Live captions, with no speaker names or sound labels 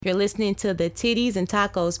You're listening to the Titties and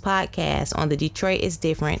Tacos podcast on the Detroit is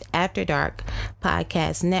Different After Dark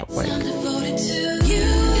podcast network.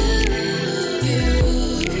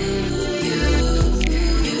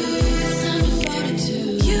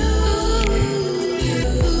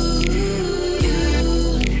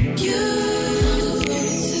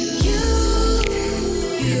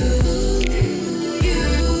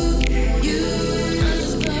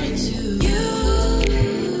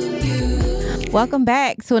 Welcome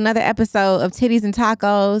back to another episode of Titties and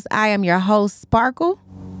Tacos. I am your host, Sparkle.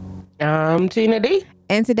 I'm Tina D.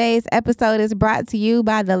 And today's episode is brought to you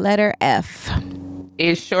by the letter F.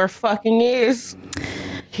 It sure fucking is.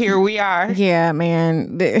 Here we are. Yeah,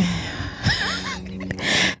 man.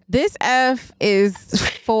 This F is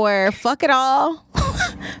for fuck it all.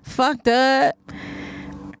 Fucked up.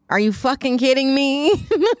 Are you fucking kidding me?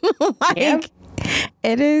 Yeah.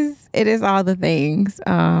 It is all the things.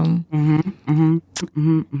 Tina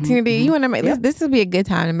D, you want to make this would be a good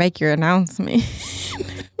time to make your announcement.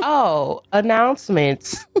 Oh,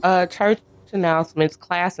 announcements. Church announcements,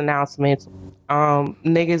 class announcements,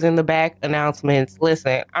 niggas in the back announcements.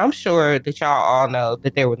 Listen, I'm sure that y'all all know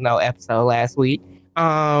that there was no episode last week.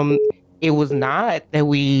 It was not that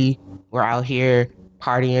we were out here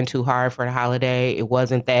partying too hard for the holiday. It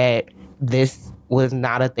wasn't that this was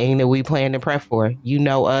not a thing that we planned to prep for. You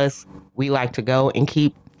know us. We like to go and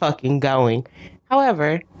keep fucking going.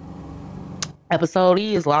 However, episode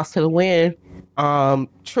E is lost to the wind.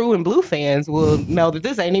 True and Blue fans will know that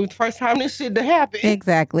this ain't even the first time this shit to happen.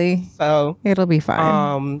 Exactly. So it'll be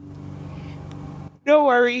fine. Don't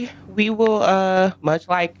worry. We will, much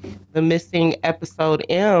like the missing episode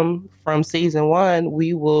M from season 1,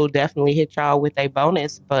 we will definitely hit y'all with a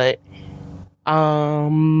bonus. But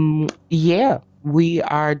yeah, we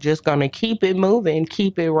are just gonna keep it moving,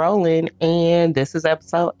 keep it rolling, and this is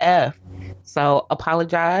episode F. So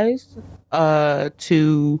apologize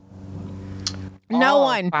to no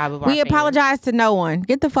one. We apologize to no one.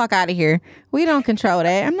 Get the fuck out of here. We don't control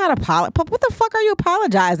that. I'm not apologizing. What the fuck are you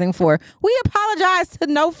apologizing for? We apologize to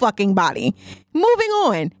no fucking body. Moving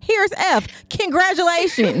on. Here's F.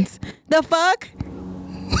 Congratulations. The fuck?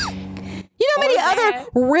 You know how many other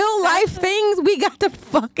real life things we got to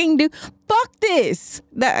fucking do? Fuck this.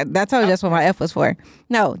 That's what my F was for.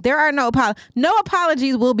 No, there are no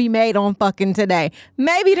apologies will be made on fucking today.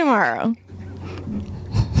 Maybe tomorrow.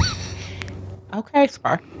 Okay,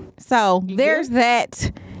 Spark. So there's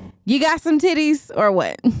that. You got some titties or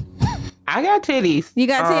what? I got titties. You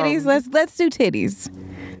got titties? Let's do titties.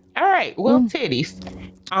 All right. Well, titties.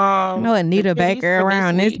 No Anita Baker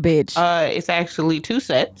around this bitch. It's actually 2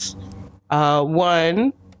 sets.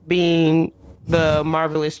 One being the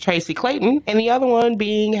marvelous Tracy Clayton, and the other one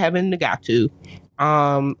being Heaven Nagatu.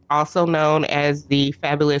 Also known as the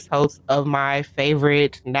fabulous host of my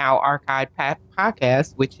favorite now archived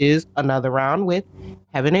podcast, which is Another Round with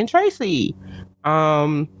Heaven and Tracy.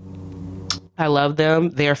 I love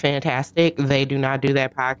them. They're fantastic. They do not do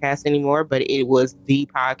that podcast anymore, but it was the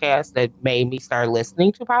podcast that made me start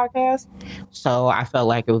listening to podcasts. So I felt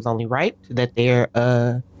like it was only right that their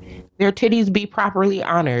titties be properly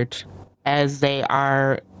honored, as they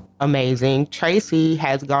are amazing. Tracy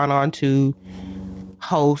has gone on to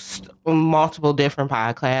host multiple different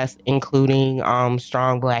podcasts, including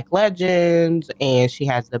Strong Black Legends, and she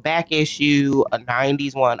has the Back Issue, a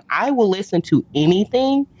 90s one. I will listen to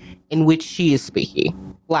anything in which she is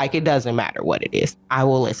speaking. Like, it doesn't matter what it is. I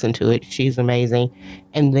will listen to it. She's amazing.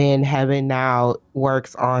 And then Heaven now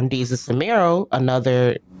works on Deezus Samiro,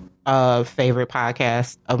 another favorite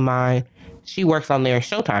podcast of mine. She works on their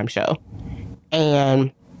Showtime show.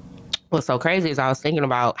 And what's so crazy is I was thinking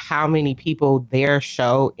about how many people their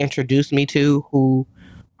show introduced me to who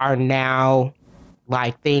are now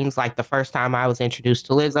like things like the first time I was introduced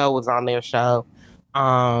to Lizzo was on their show.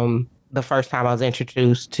 The first time I was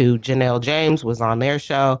introduced to Janelle James was on their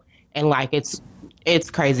show. And like, it's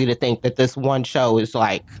crazy to think that this one show is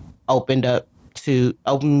like open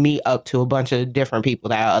me up to a bunch of different people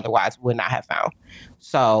that I otherwise would not have found.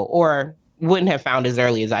 So, or wouldn't have found as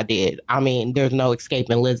early as I did. I mean, there's no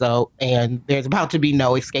escaping Lizzo, and there's about to be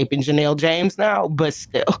no escaping Janelle James now, but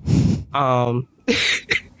still.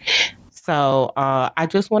 So I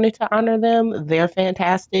just wanted to honor them. They're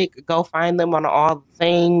fantastic. Go find them on all the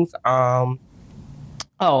things. Also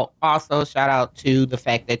shout out to the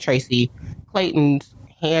fact that Tracy Clayton's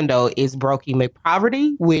handle is Brokey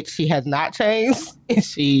McPoverty, which she has not changed.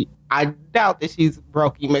 I doubt that she's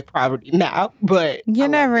Brokey McPoverty now, but you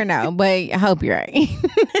never know. But I hope you're right.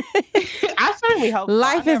 I certainly hope so.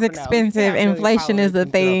 Life is expensive. Inflation is a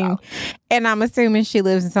thing. And I'm assuming she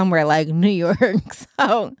lives in somewhere like New York.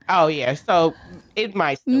 So. Oh, yeah. So it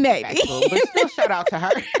might still maybe. Be cool, but still shout out to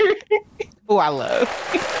her, who I love.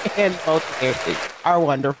 And both of their things are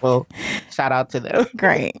wonderful. Shout out to them.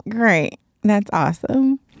 Great. That's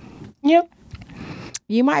awesome. Yep.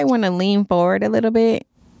 You might want to lean forward a little bit.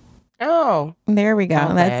 Oh. There we go.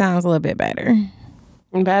 That sounds a little bit better.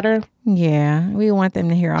 Better? Yeah. We want them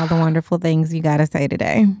to hear all the wonderful things you got to say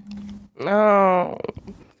today. Oh,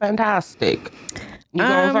 fantastic. You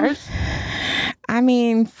going first? I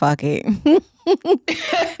mean, fuck it.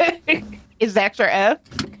 Is that your F?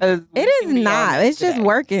 It is not. It's just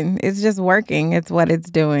working. It's just working. It's what it's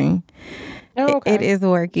doing. Oh, okay. It is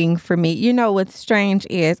working for me. You know what's strange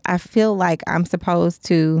is I feel like I'm supposed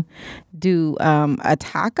to do a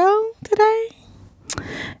taco today.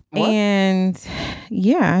 What? And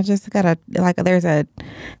yeah, I just got there's a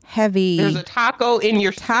taco in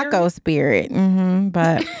your taco spirit. Mm-hmm,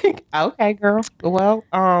 but okay, girl. Well,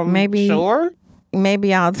 maybe sure.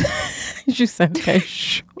 Maybe I'll. You said okay,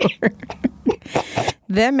 sure.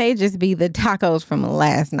 That may just be the tacos from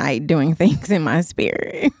last night doing things in my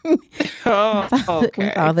spirit. Oh, okay.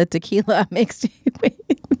 With all the tequila I mixed it with.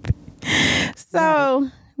 So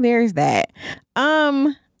there's that.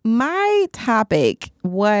 My topic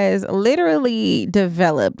was literally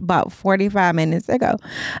developed about 45 minutes ago.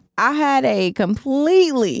 I had a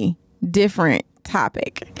completely different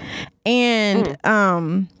topic. And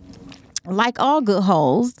like all good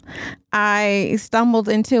holes, I stumbled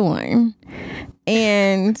into one.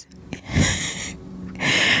 And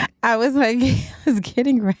I was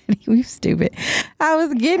getting ready. We stupid. I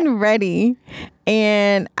was getting ready,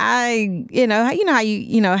 and you know how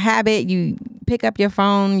you habit, you pick up your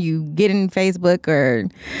phone, you get in Facebook or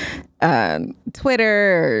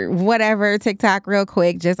Twitter or whatever, TikTok real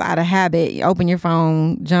quick, just out of habit. You open your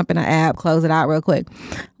phone, jump in an app, close it out real quick.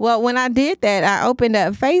 Well, when I did that, I opened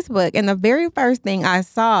up Facebook, and the very first thing I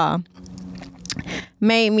saw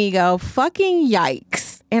made me go, fucking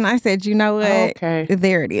yikes. And I said, you know what? Okay.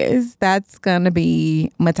 There it is. That's going to be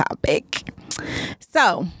my topic.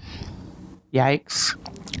 So. Yikes.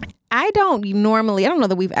 I don't know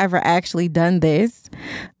that we've ever actually done this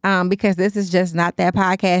because this is just not that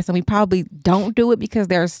podcast. And we probably don't do it because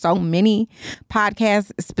there are so many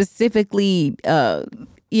podcasts specifically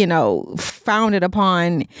founded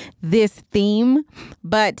upon this theme.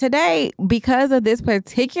 But today, because of this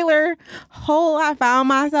particular hole I found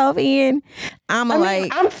myself in,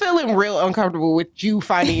 I'm feeling real uncomfortable with you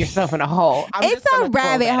finding yourself in a hole. It's a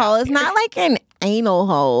rabbit hole. It's not like an anal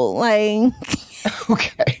hole. Like,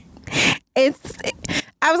 okay.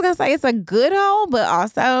 I was going to say it's a good hole, but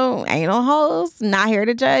also anal holes, not here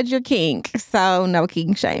to judge your kink. So no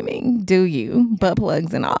kink shaming. Do you? Butt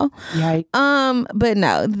plugs and all. Yikes. But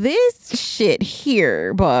no, this shit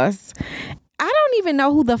here, boss, I don't even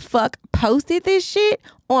know who the fuck posted this shit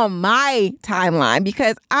on my timeline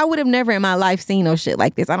because I would have never in my life seen no shit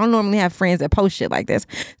like this. I don't normally have friends that post shit like this.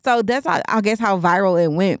 So that's, I guess, how viral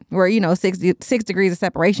it went, where, 6 degrees of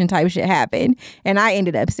separation type shit happened. And I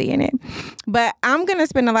ended up seeing it. But I'm going to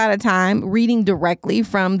spend a lot of time reading directly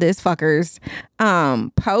from this fucker's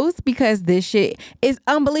post because this shit is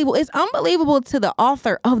unbelievable. It's unbelievable to the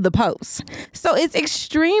author of the post. So it's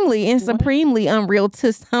extremely and supremely unreal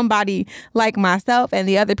to somebody like myself and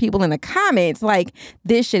the other people in the comments. Like,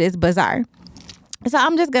 this shit is bizarre. So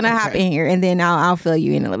I'm just going to hop in here and then I'll fill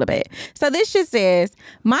you in a little bit. So this shit says,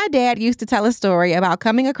 my dad used to tell a story about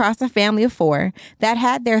coming across a family of 4 that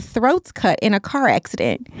had their throats cut in a car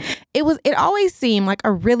accident. It always seemed like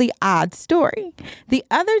a really odd story. The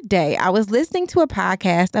other day, I was listening to a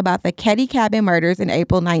podcast about the Ketty Cabin murders in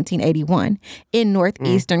April 1981 in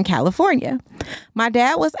northeastern California. My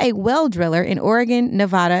dad was a well driller in Oregon,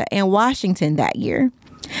 Nevada, and Washington that year.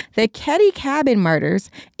 The Ketty Cabin murders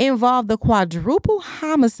involved the quadruple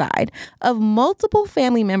homicide of multiple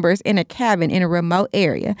family members in a cabin in a remote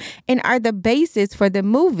area and are the basis for the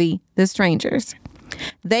movie The Strangers.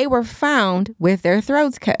 They were found with their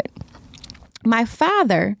throats cut. My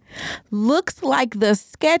father looks like the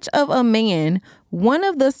sketch of a man one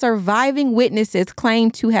of the surviving witnesses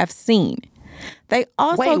claimed to have seen. They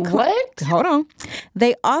also Hold on.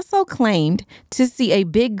 They also claimed to see a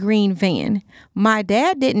big green van. My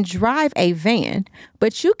dad didn't drive a van,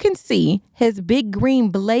 but you can see his big green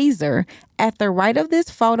Blazer at the right of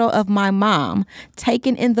this photo of my mom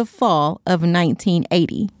taken in the fall of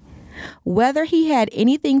 1980. Whether he had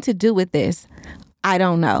anything to do with this, I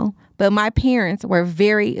don't know. But my parents were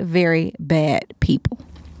very, very bad people.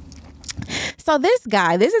 So So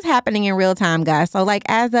this is happening in real time, guys. So like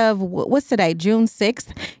as of, what's today, June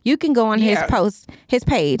 6th, you can go on his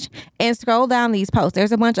page and scroll down these posts.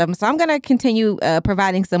 There's a bunch of them. So I'm going to continue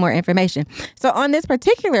providing some more information. So on this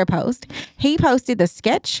particular post, he posted the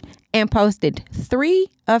sketch and posted 3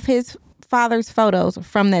 of his father's photos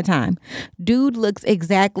from that time. Dude looks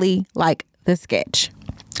exactly like the sketch.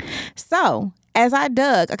 So as I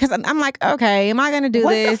dug, because I'm like, okay, am I going to do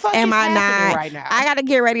this? Am I not? Right now? I got to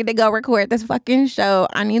get ready to go record this fucking show.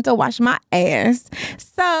 I need to wash my ass.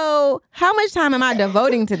 So how much time am I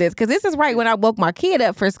devoting to this? Because this is right when I woke my kid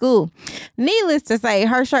up for school. Needless to say,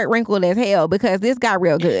 her shirt wrinkled as hell because this got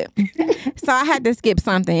real good. So I had to skip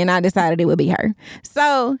something and I decided it would be her.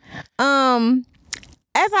 So as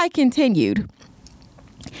I continued,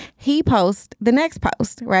 he posted the next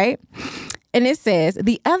post, right? And it says,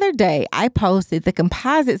 the other day, I posted the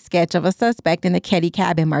composite sketch of a suspect in the Ketty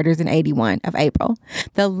Cabin murders in 81 of April.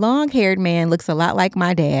 The long-haired man looks a lot like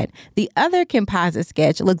my dad. The other composite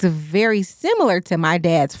sketch looks very similar to my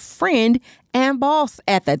dad's friend and boss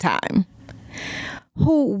at the time,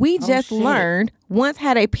 who we just learned once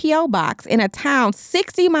had a P.O. box in a town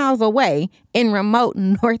 60 miles away in remote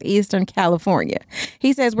northeastern California.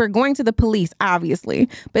 He says, we're going to the police, obviously,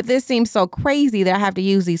 but this seems so crazy that I have to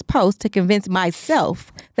use these posts to convince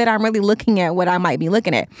myself that I'm really looking at what I might be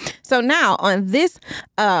looking at. So now on this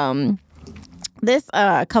collage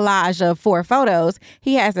of 4 photos,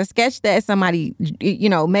 he has a sketch that somebody,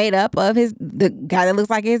 made up of the guy that looks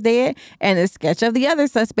like his dad, and a sketch of the other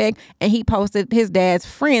suspect, and he posted his dad's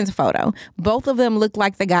friend's photo. Both of them look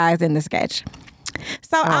like the guys in the sketch.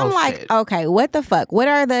 So I'm like, okay, what the fuck? What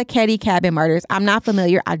are the Ketty Cabin murders? I'm not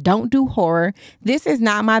familiar. I don't do horror. This is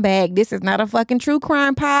not my bag. This is not a fucking true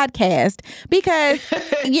crime podcast because,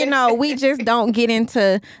 we just don't get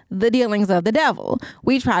into the dealings of the devil.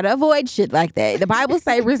 We try to avoid shit like that. The Bible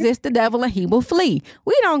say resist the devil and he will flee.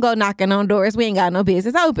 We don't go knocking on doors we ain't got no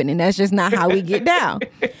business opening. That's just not how we get down.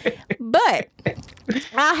 But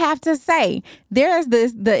I have to say, there is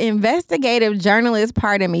the investigative journalist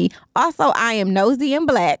part of me. Also, I am nosy and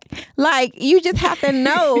black. Like, you just have to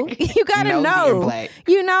know. You got to know.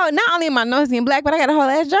 Not only am I nosy and black, but I got a whole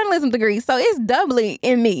ass journalism degree. So it's doubly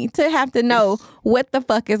in me to have to know what the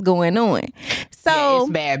fuck is going on. So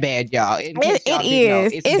it's bad, y'all. It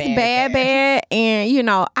is. It's bad. And,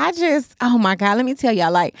 I just, oh my God, let me tell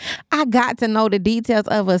y'all, like, I got to know the details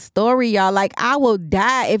of a story, y'all. Like, I will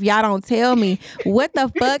die if y'all don't tell me what the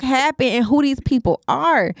fuck happened and who these people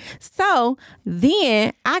are. So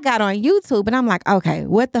then I got on YouTube and I'm like, okay,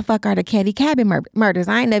 what the fuck are the Ketty Cabin murders?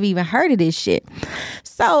 I ain't never even heard of this shit.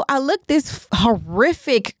 So I looked this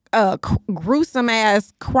horrific gruesome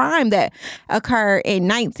ass crime that occurred in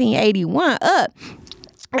 1981 up.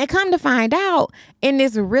 And come to find out, in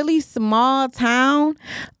this really small town,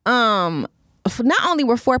 not only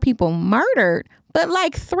were 4 people murdered, but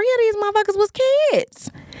like 3 of these motherfuckers was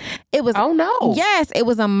kids. It was, oh no. Yes, it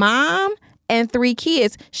was a mom and 3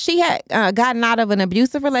 kids. She had gotten out of an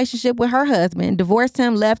abusive relationship with her husband, divorced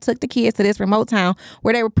him, left, took the kids to this remote town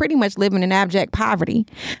where they were pretty much living in abject poverty.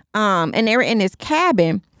 And they were in this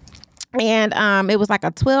cabin. And it was like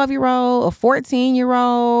a 12-year-old, a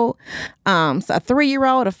 14-year-old, so a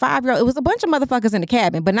 3-year-old, a 5-year-old. It was a bunch of motherfuckers in the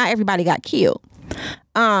cabin, but not everybody got killed.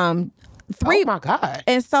 Oh my God.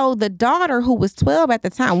 And so the daughter who was 12 at the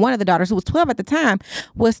time, one of the daughters who was 12 at the time,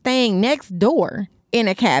 was staying next door in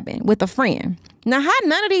a cabin with a friend. Now, how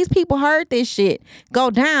none of these people heard this shit go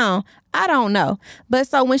down, I don't know. But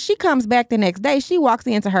so when she comes back the next day, she walks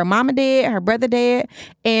into her mama dead, her brother dead,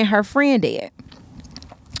 and her friend dead.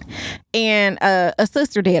 And a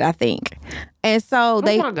sister did, I think. And so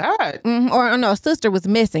they, oh my God. Or no, a sister was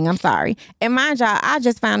missing. I'm sorry. And mind y'all, I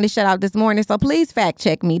just found this shit out this morning. So please fact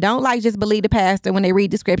check me. Don't just believe the pastor when they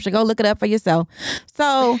read the scripture. Go look it up for yourself.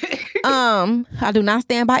 So, I do not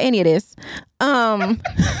stand by any of this.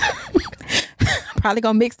 Probably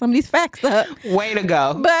gonna mix some of these facts up. Way to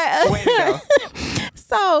go. But way to go.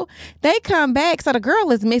 So they come back. So the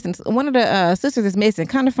girl is missing. One of the sisters is missing.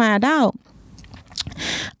 Come to find out,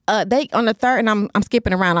 they on the 3rd, and I'm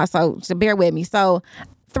skipping around, so bear with me. So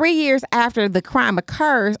 3 years after the crime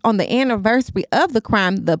occurs, on the anniversary of the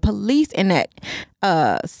crime, the police in that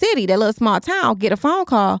city, that little small town, get a phone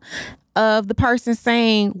call of the person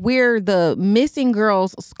saying where the missing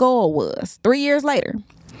girl's skull was 3 years later.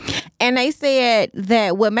 And they said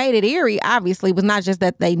that what made it eerie, obviously, was not just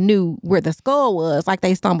that they knew where the skull was, like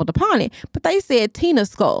they stumbled upon it, but they said Tina's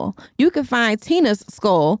skull. You can find Tina's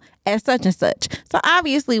skull at such and such. So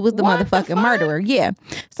obviously it was the motherfucking murderer. Yeah.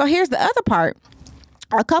 So here's the other part.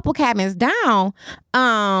 a couple cabins down,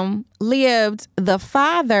 lived the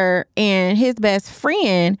father and his best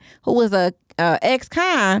friend, who was a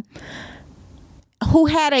ex-con, who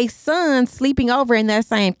had a son sleeping over in that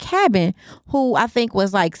same cabin, who I think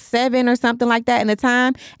was like 7 or something like that in the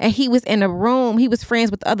time. And he was in a room. He was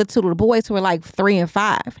friends with the other 2 little boys who were like 3 and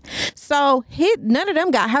 5. So none of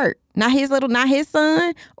them got hurt. Not his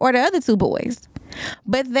son or the other 2 boys.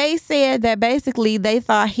 But they said that basically they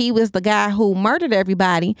thought he was the guy who murdered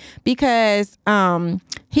everybody because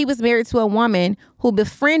he was married to a woman who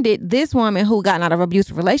befriended this woman who got out of an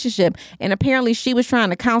abusive relationship, and apparently she was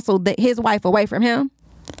trying to counsel his wife away from him.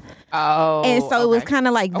 Oh, and so it was kind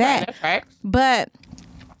of like that. Right. But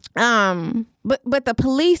the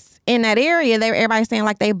police in that area, everybody's saying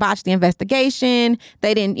like they botched the investigation.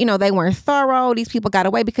 They didn't, they weren't thorough. These people got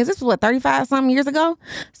away because this was 35 something years ago.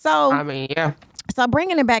 So I mean, yeah. So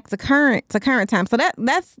bringing it back to current time. So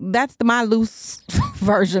that's my loose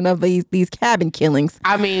version of these cabin killings.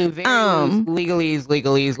 I mean, very legalese.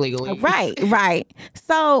 Right.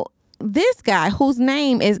 So this guy whose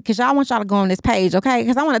name is, because y'all want y'all to go on this page, okay?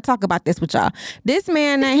 Because I want to talk about this with y'all. This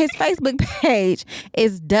man, his Facebook page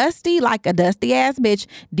is Dusty, like a dusty ass bitch,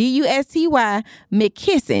 Dusty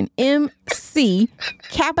McKisson, MC,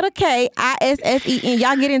 capital KISSEN.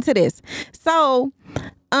 Y'all get into this. So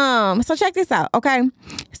check this out, okay?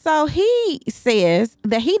 So he says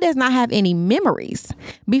that he does not have any memories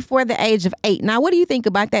before the age of 8. Now, what do you think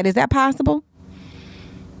about that? Is that possible?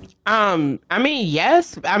 I mean,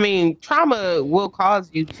 yes. I mean, trauma will cause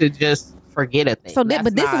you to just forget a thing. So,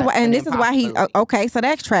 this is why he. Okay, so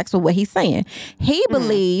that tracks with what he's saying. He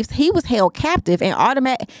believes he was held captive and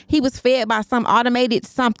he was fed by some automated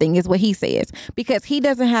something, is what he says, because he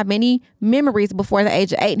doesn't have any memories before the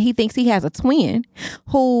age of 8, and he thinks he has a twin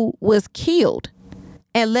who was killed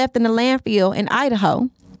and left in the landfill in Idaho.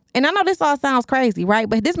 And I know this all sounds crazy, right?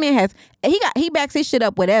 But this man he backs his shit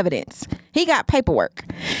up with evidence. He got paperwork.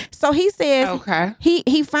 So he says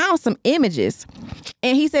he found some images.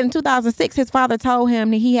 And he said in 2006, his father told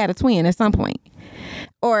him that he had a twin at some point.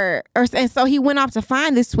 And so he went off to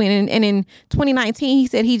find this twin. And in 2019, he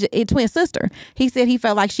said a twin sister. He said he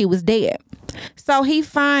felt like she was dead. So he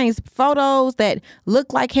finds photos that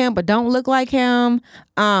look like him but don't look like him.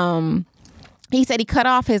 He said he cut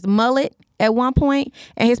off his mullet at one point,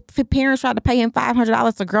 and his parents tried to pay him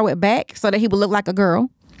 $500 to grow it back so that he would look like a girl.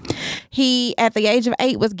 He, at the age of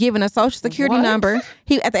 8, was given a social security number.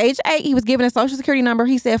 At the age of 8, he was given a social security number.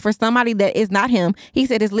 He said for somebody that is not him. He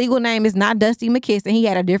said his legal name is not Dusty McKisson. He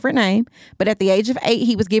had a different name. But at the age of 8,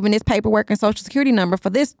 he was given his paperwork and social security number for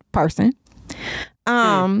this person.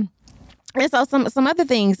 And so some other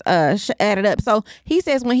things added up. So he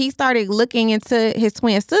says when he started looking into his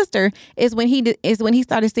twin sister is when he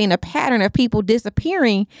started seeing a pattern of people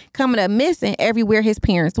disappearing, coming up missing everywhere his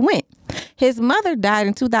parents went. His mother died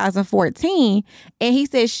in 2014, and he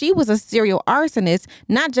says she was a serial arsonist,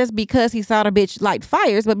 not just because he saw the bitch light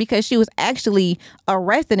fires, but because she was actually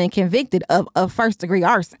arrested and convicted of first-degree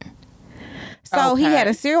arson. So he had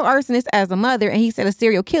a serial arsonist as a mother, and he said a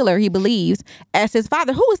serial killer, he believes, as his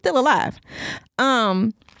father, who was still alive.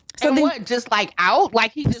 Just like out?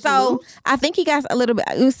 Like he just loose? I think he got a little bit.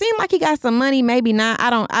 It seemed like he got some money, maybe not. I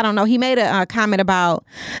don't know. He made a comment about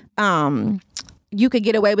you could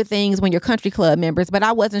get away with things when you're country club members, but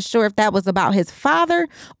I wasn't sure if that was about his father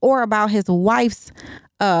or about his wife's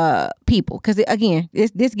people. Because again,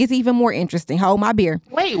 this gets even more interesting. Hold my beer.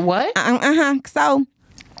 Wait, what? So.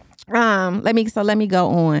 Let me go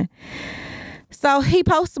on. So he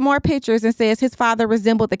posts more pictures and says his father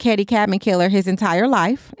resembled the Katy cabin killer his entire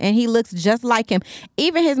life, and he looks just like him.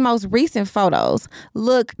 Even his most recent photos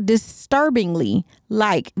look disturbingly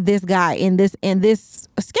like this guy in this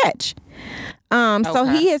sketch. So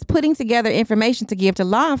he is putting together information to give to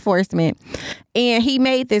law enforcement, and he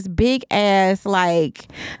made this big ass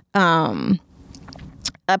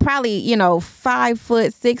probably 5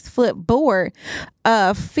 foot, 6 foot board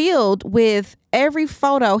filled with every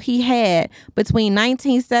photo he had between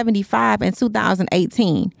 1975 and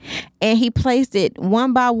 2018, and he placed it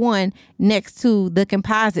one by one next to the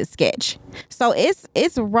composite sketch. So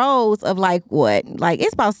it's rows of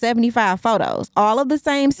it's about 75 photos, all of the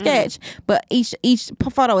same sketch, but each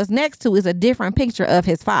photo is next to is a different picture of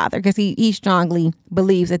his father, because he strongly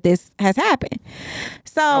believes that this has happened.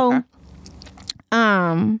 So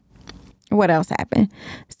what else happened?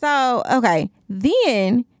 So,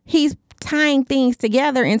 then he's tying things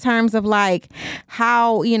together in terms of like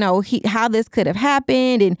how, you know, how this could have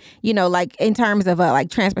happened, and, you know, like in terms of like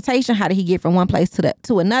transportation, how did he get from one place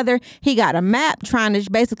to another? He got a map trying to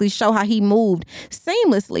basically show how he moved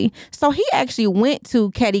seamlessly. So he actually went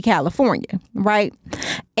to Keddie, California, right?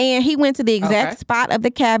 And he went to the exact spot of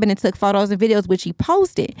the cabin and took photos and videos, which he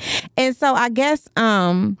posted. And so I guess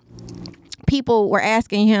people were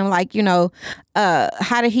asking him, like, you know,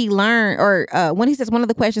 how did he learn? Or when he says one of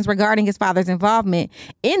the questions regarding his father's involvement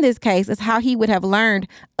in this case is how he would have learned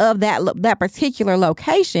of that particular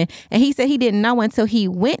location. And he said he didn't know until he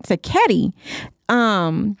went to Keddie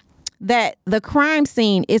that the crime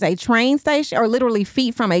scene is a train station, or literally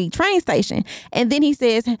feet from a train station. And then he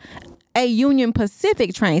says a Union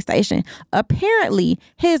Pacific train station. Apparently,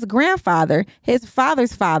 his grandfather, his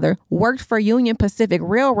father's father, worked for Union Pacific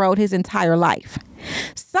Railroad his entire life.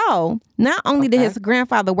 So, not only did his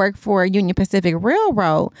grandfather work for Union Pacific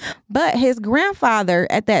Railroad, but his grandfather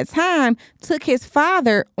at that time took his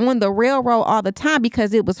father on the railroad all the time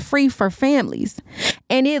because it was free for families.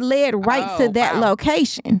 And it led right to that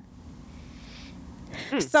location.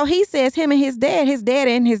 So he says him and his dad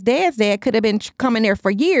and his dad's dad could have been coming there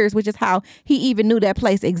for years, which is how he even knew that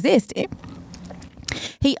place existed.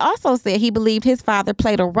 He also said he believed his father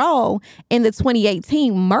played a role in the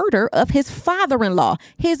 2018 murder of his father-in-law,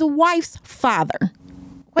 his wife's father.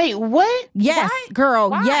 Wait, what? Yes, Why? girl.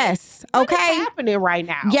 Why? Yes. Okay. What is happening right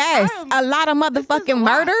now? Yes. A lot of motherfucking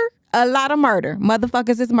murder. A lot of murder.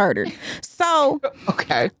 Motherfuckers is murdered. So,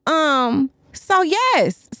 So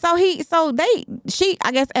yes,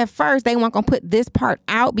 I guess at first they weren't gonna put this part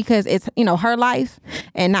out because it's, you know, her life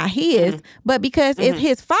and not his, but because it's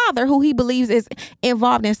his father who he believes is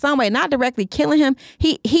involved in some way, not directly killing him.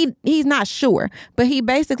 He's not sure, but he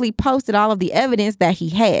basically posted all of the evidence that he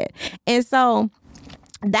had, and so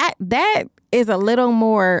that is a little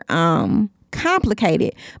more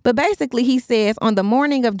complicated. But basically, he says on the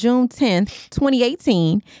morning of June 10th,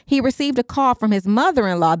 2018, he received a call from his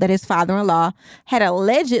mother-in-law that his father-in-law had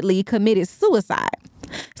allegedly committed suicide.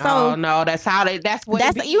 So no, that's what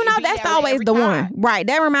that's always the one, right?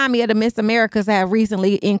 That remind me of the Miss Americas that have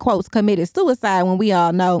recently, in quotes, committed suicide, when we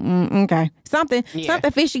all know something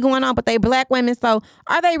fishy going on, but they black women. So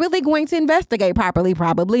are they really going to investigate properly?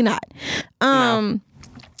 Probably not. No.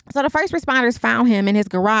 So the first responders found him in his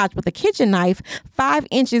garage with a kitchen knife 5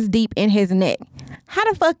 inches deep in his neck. How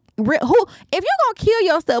the fuck? If you're gonna kill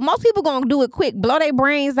yourself, most people gonna do it quick, blow their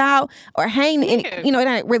brains out or hang. And, you know, it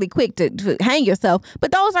ain't really quick to hang yourself,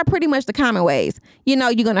 but those are pretty much the common ways. You know,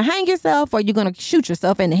 you're gonna hang yourself or you're gonna shoot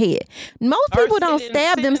yourself in the head. Most people don't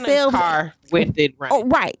stab themselves. With it, right? Oh,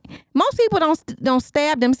 right. Most people don't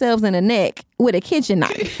stab themselves in the neck with a kitchen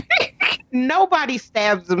knife. Nobody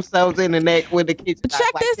stabs themselves in the neck with a kitchen knife.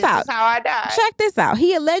 Check this out. This is how I died. Check this out.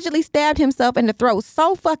 He allegedly stabbed himself in the throat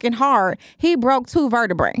so fucking hard he broke 2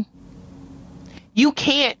 vertebrae. You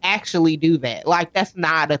can't actually do that. Like, that's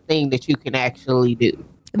not a thing that you can actually do.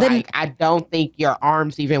 I don't think your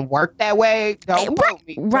arms even work that way. Don't quote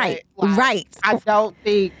me. Right. I don't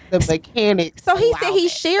think the mechanics. So he said he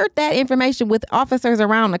shared that information with officers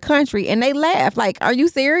around the country, and they laughed. Like, are you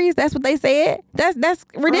serious? That's what they said? That's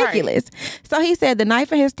ridiculous. Right. So he said the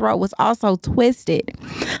knife in his throat was also twisted.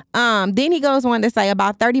 Then he goes on to say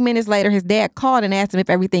about 30 minutes later, his dad called and asked him if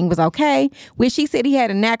everything was okay, which he said he had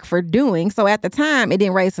a knack for doing. So at the time, it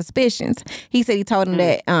didn't raise suspicions. He said he told him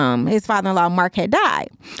that his father-in-law, Mark, had died.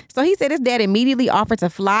 So he said his dad immediately offered to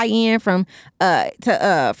fly in from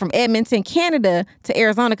Edmonton, Canada to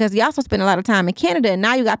Arizona, because he also spent a lot of time in Canada. And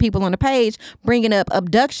now you got people on the page bringing up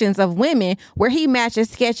abductions of women where he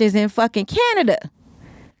matches sketches in fucking Canada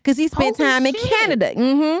because he spent time in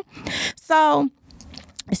Canada. So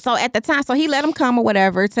at the time, so he let him come or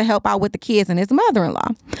whatever to help out with the kids and his mother-in-law.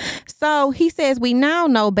 So he says we now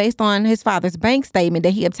know, based on his father's bank statement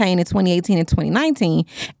that he obtained in 2018 and 2019,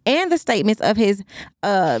 and the statements of his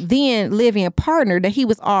then living partner, that he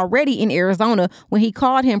was already in Arizona when he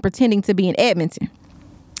called him pretending to be in Edmonton.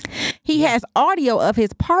 He has audio of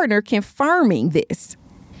his partner confirming this.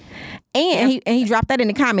 And he dropped that in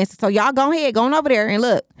the comments. So y'all go ahead, go on over there and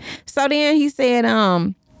look. So then he said,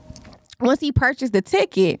 once he purchased the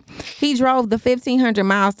ticket, he drove the 1,500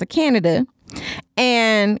 miles to Canada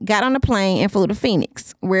and got on a plane and flew to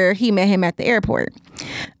Phoenix, where he met him at the airport.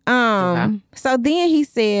 So then he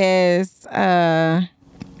says, as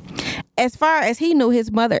far as he knew,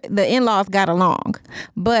 his mother, the in-laws got along,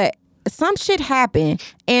 but some shit happened,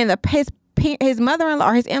 and his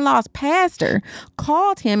mother-in-law, or his in-law's pastor,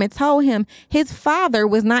 called him and told him his father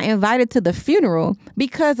was not invited to the funeral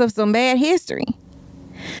because of some bad history.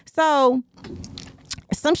 So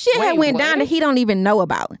some shit had went down that he don't even know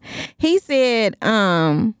about. He said,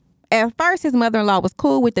 at first his mother-in-law was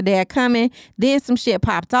cool with the dad coming. Then some shit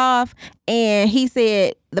popped off, and he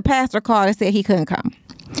said the pastor called and said he couldn't come.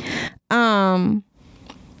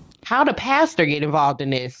 How the pastor get involved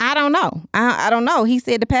in this? I don't know. I don't know. He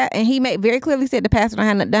said and he very clearly said the pastor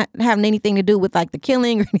don't have anything to do with like the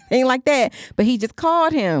killing or anything like that. But he just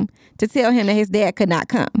called him to tell him that his dad could not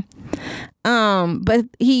come. But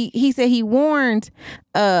he said he warned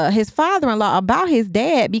his father-in-law about his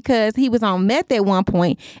dad because he was on meth at one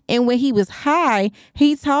point, and when he was high,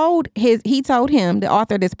 he told him, the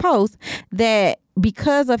author of this post, that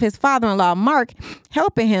because of his father-in-law Mark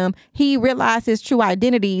helping him, he realized his true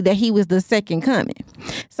identity, that he was the second coming.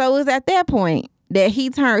 So it was at that point that he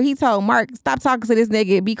told Mark, stop talking to this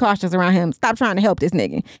nigga, be cautious around him, stop trying to help this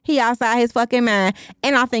nigga. He outside his fucking mind,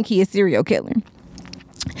 and I think he is a serial killer.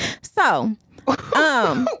 So,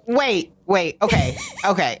 wait, okay.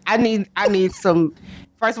 I need some.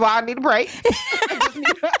 First of all, I need a break.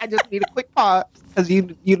 I just need a quick pause because you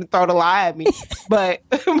didn't throw the lie at me. But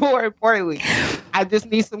more importantly, I just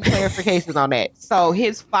need some clarification on that. So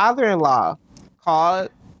his father-in-law called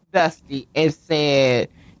Dusty and said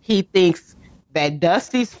he thinks that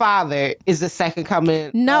Dusty's father is the second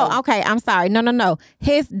coming. No, okay, I'm sorry. No.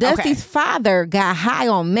 Dusty's father got high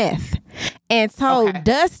on meth and told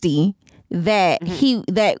Dusty that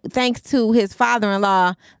thanks to his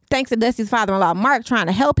father-in-law, thanks to Dusty's father-in-law Mark trying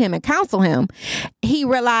to help him and counsel him, he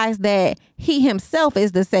realized that he himself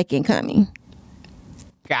is the second coming.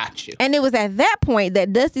 Got you. And it was at that point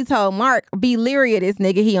that Dusty told Mark, be leery of this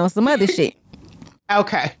nigga, he on some other shit.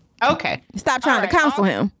 Okay. Stop trying to counsel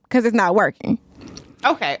him because it's not working.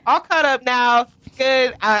 Okay, all caught up now.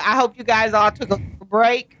 Good. I hope you guys all took a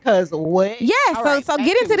break because what? Yeah, so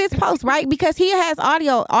get into this post, right? Because he has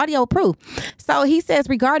audio proof. So he says,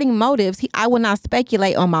 regarding motives, I will not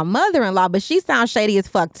speculate on my mother-in-law, but she sounds shady as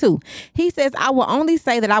fuck too. He says, I will only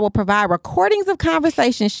say that I will provide recordings of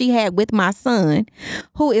conversations she had with my son,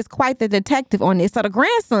 who is quite the detective on this. So the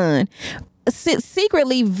grandson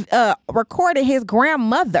secretly recorded his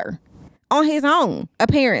grandmother on his own,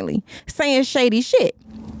 apparently, saying shady shit.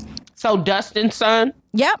 So Dustin's son?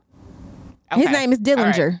 Yep. Okay. His name is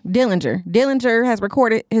Dillinger. Right. Dillinger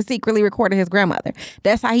has secretly recorded his grandmother.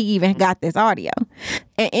 That's how he even got this audio.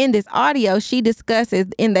 And in this audio, she discusses,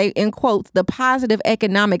 in quotes, the positive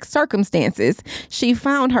economic circumstances she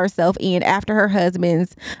found herself in after her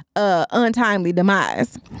husband's untimely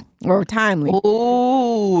demise. Or timely.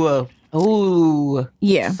 Ooh.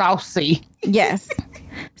 Yeah. Saucy. Yes.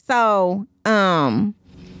 So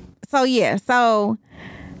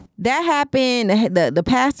that happened. The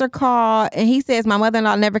pastor called and he says my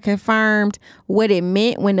mother-in-law never confirmed what it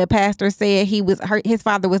meant when the pastor said his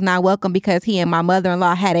father was not welcome because he and my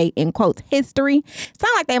mother-in-law had a, in quotes, history.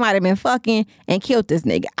 Sound like they might have been fucking and killed this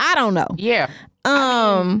nigga. I don't know. Yeah.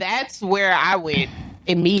 That's where I went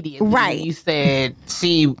immediately. Right. You said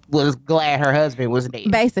she was glad her husband was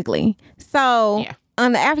dead. Basically. So yeah.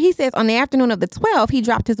 He says on the afternoon of the 12th, he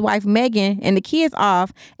dropped his wife Megan and the kids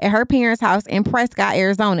off at her parents' house in Prescott,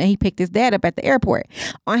 Arizona. He picked his dad up at the airport.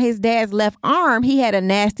 On his dad's left arm, he had a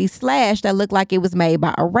nasty slash that looked like it was made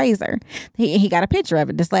by a razor. He got a picture of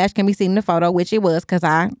it. The slash can be seen in the photo, which it was because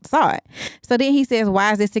I saw it. So then he says,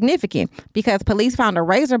 why is this significant? Because police found a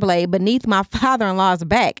razor blade beneath my father-in-law's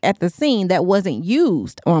back at the scene that wasn't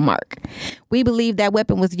used on Mark. We believe that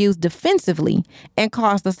weapon was used defensively and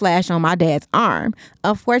caused the slash on my dad's arm.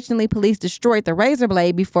 Unfortunately, police destroyed the razor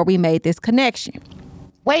blade before we made this connection.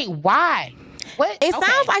 Wait, why? What? It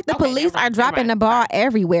sounds like the police are dropping the ball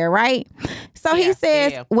everywhere, right? So he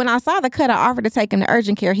says, when I saw the cut, I offered to take him to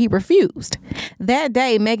urgent care. He refused. That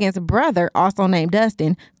day, Megan's brother, also named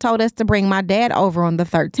Dustin, told us to bring my dad over on the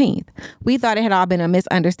 13th. We thought it had all been a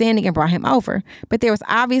misunderstanding and brought him over. But there was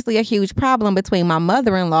obviously a huge problem between my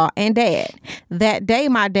mother-in-law and dad. That day,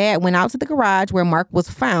 my dad went out to the garage where Mark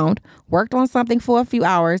was found, worked on something for a few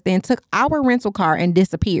hours, then took our rental car and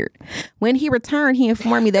disappeared. When he returned, he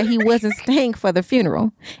informed me that he wasn't staying for the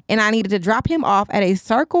funeral, and I needed to drop him off at a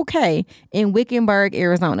Circle K in Wickenburg,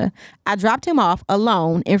 Arizona. I dropped him off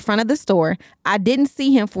alone in front of the store. I didn't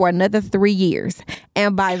see him for another 3 years,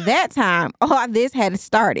 and by that time, all this had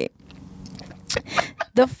started.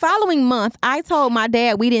 The following month, I told my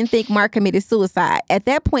dad we didn't think Mark committed suicide. At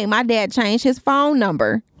that point, my dad changed his phone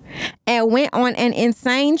number and went on an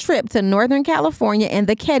insane trip to Northern California and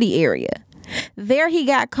the Keddie area. There he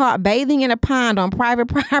got caught bathing in a pond on private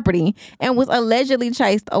property and was allegedly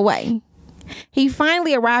chased away. He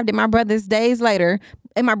finally arrived at my brother's days later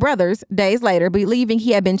my brothers days later, believing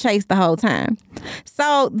he had been chased the whole time.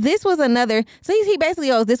 So this was another. So he basically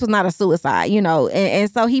goes, this was not a suicide, you know,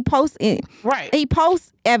 and so he posts it. Right. He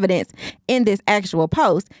posts evidence in this actual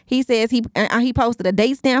post. He says he posted a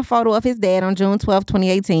date stamp photo of his dad on June 12,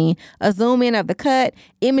 2018, a zoom in of the cut,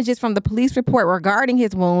 images from the police report regarding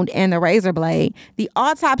his wound and the razor blade, the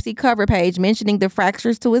autopsy cover page mentioning the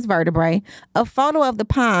fractures to his vertebrae, a photo of the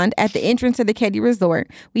pond at the entrance to the Katy Resort.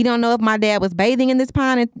 We don't know if my dad was bathing in this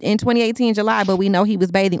pond in 2018 July, but we know he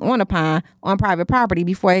was bathing on a pond on private property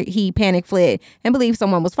before he panic fled and believed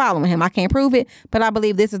someone was following him. I can't prove it, but I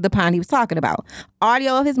believe this is the pond he was talking about.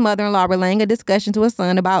 Audio of his mother-in-law relaying a discussion to his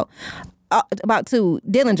son about to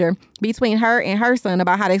Dillinger between her and her son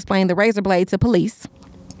about how to explain the razor blade to police.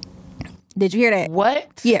 Did you hear that? What?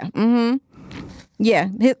 Yeah. Mm-hmm. Yeah.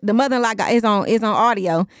 The mother-in-law is on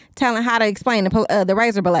audio telling how to explain the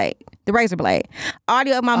razor blade. The razor blade.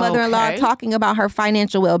 Audio of my mother-in-law talking about her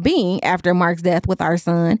financial well-being after Mark's death with our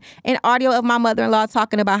son. And audio of my mother-in-law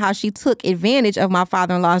talking about how she took advantage of my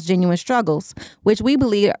father-in-law's genuine struggles, which we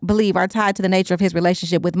believe are tied to the nature of his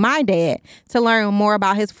relationship with my dad, to learn more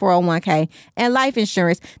about his 401k and life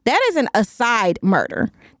insurance. That is an aside murder.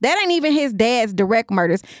 That ain't even his dad's direct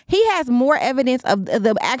murders. He has more evidence of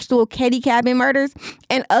the actual Katy Cabin murders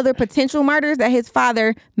and other potential murders that his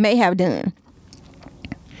father may have done.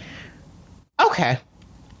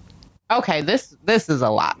 Okay, this is a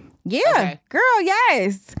lot. Yeah, okay. Girl,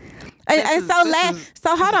 yes.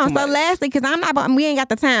 So hold on. So lastly, because we ain't got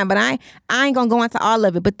the time, but I ain't gonna go into all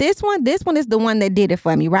of it. But this one is the one that did it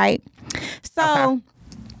for me, right? So,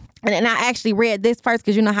 and I actually read this first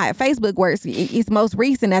because you know how Facebook works. It's most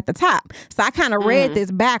recent at the top. So I kind of read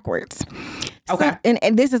this backwards. Okay. So,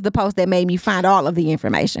 and this is the post that made me find all of the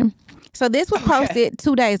information. So this was posted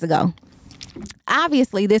 2 days ago.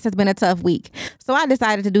 Obviously, this has been a tough week, so I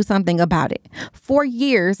decided to do something about it. For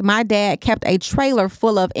years, my dad kept a trailer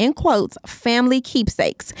full of, in quotes, family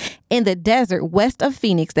keepsakes in the desert west of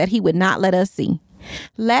Phoenix that he would not let us see.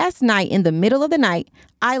 Last night, in the middle of the night,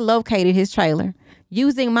 I located his trailer.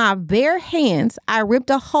 Using my bare hands, I ripped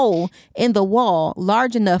a hole in the wall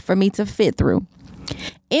large enough for me to fit through.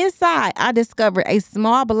 Inside, I discovered a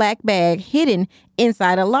small black bag hidden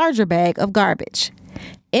inside a larger bag of garbage.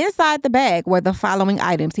 Inside the bag were the following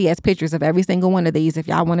items. He has pictures of every single one of these if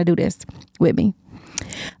y'all want to do this with me.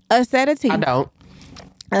 A set of teeth. I don't.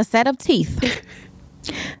 A set of teeth.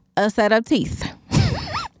 A set of teeth.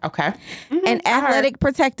 Okay. An athletic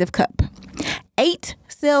protective cup. 8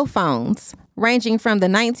 cell phones ranging from the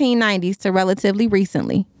 1990s to relatively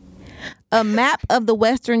recently. A map of the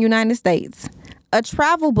Western United States. A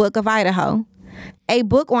travel book of Idaho. A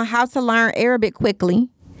book on how to learn Arabic quickly.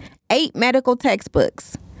 8 medical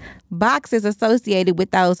textbooks. Boxes associated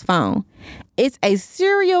with those phones. It's a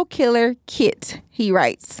serial killer kit, he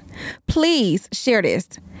writes. Please share this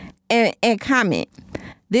and comment.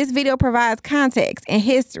 This video provides context and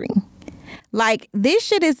history. Like, this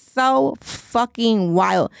shit is so fucking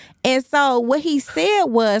wild. And so what he said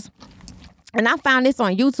was, and I found this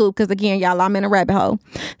on YouTube because, again, y'all, I'm in a rabbit hole.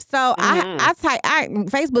 So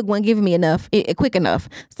Facebook wasn't giving me quick enough.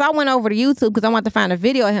 So I went over to YouTube because I wanted to find a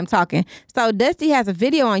video of him talking. So Dusty has a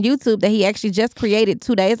video on YouTube that he actually just created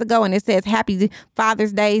 2 days ago, and it says Happy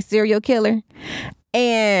Father's Day, Serial Killer.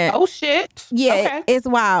 And oh shit. Yeah, It's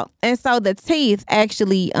wild. And so the teeth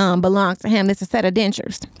actually belongs to him. It's a set of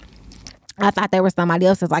dentures. I thought they were somebody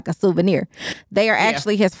else's, like a souvenir. They are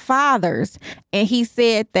actually his father's. And he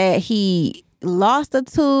said that he lost a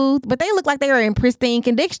tooth, but they look like they are in pristine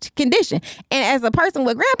condition. And as a person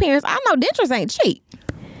with grandparents, I know dentures ain't cheap.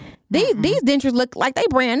 These dentures look like they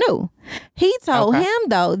brand new. He told him,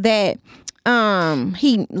 though, that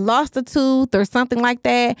he lost a tooth or something like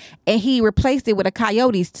that, and he replaced it with a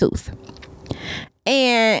coyote's tooth.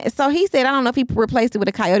 And so he said, I don't know if he replaced it with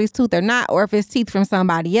a coyote's tooth or not, or if it's teeth from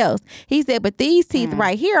somebody else. He said, but these teeth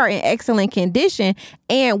right here are in excellent condition.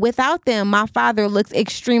 And without them, my father looks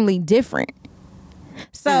extremely different.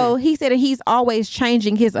 So he said that he's always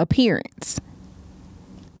changing his appearance.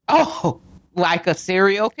 Oh, like a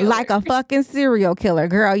serial killer? Like a fucking serial killer,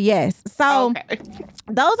 girl. Yes. So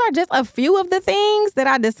those are just a few of the things that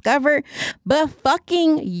I discovered. But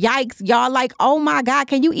fucking yikes, y'all. Like, oh my God,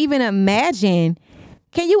 can you even imagine?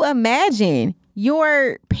 Can you imagine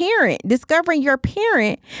your parent, discovering your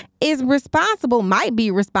parent is might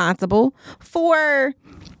be responsible for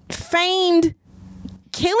famed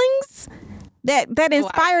killings that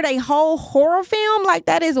inspired a whole horror film? Like,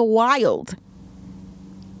 that is wild.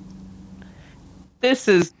 This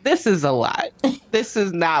is a lot. This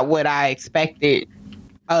is not what I expected,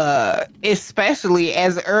 especially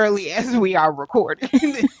as early as we are recording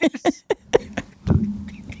this.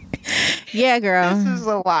 Yeah, girl. This is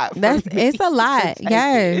a lot. It's a lot.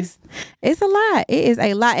 Yes. It's a lot. It is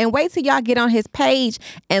a lot. And wait till y'all get on his page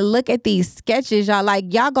and look at these sketches, y'all.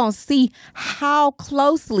 Like, y'all gonna see how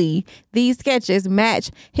closely these sketches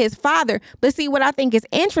match his father. But see, what I think is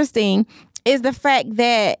interesting is the fact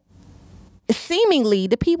that seemingly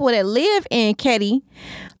the people that live in Keddie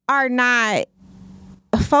are not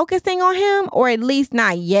focusing on him, or at least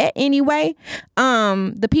not yet anyway.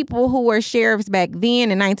 The people who were sheriffs back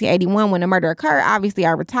then in 1981 when the murder occurred obviously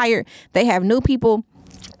are retired. They have new people.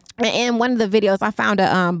 And in one of the videos, I found a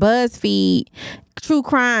BuzzFeed true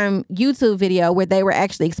crime YouTube video where they were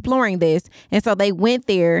actually exploring this. And so they went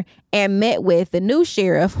there and met with the new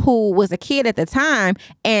sheriff, who was a kid at the time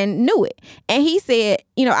and knew it. And he said,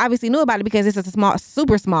 obviously knew about it because it's a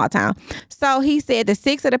super small town. So he said that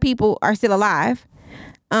 6 of the people are still alive.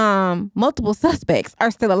 Multiple suspects are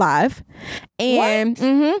still alive, and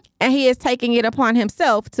and he is taking it upon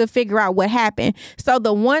himself to figure out what happened. So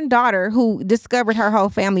the one daughter who discovered her whole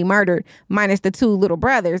family murdered, minus the 2 little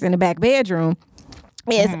brothers in the back bedroom,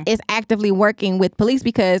 is actively working with police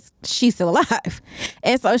because she's still alive.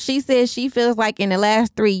 And so she says she feels like in the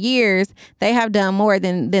last 3 years they have done more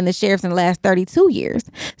than the sheriffs in the last 32 years.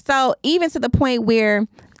 So even to the point where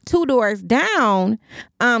 2 doors down,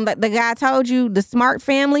 like the guy told you, the Smart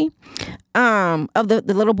family, of the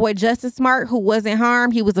little boy Justice Smart, who wasn't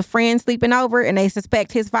harmed. He was a friend sleeping over, and they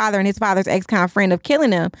suspect his father and his father's ex-con friend of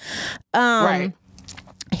killing him. Right.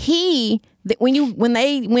 When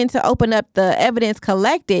they went to open up the evidence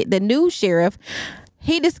collected, the new sheriff,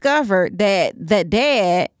 he discovered that the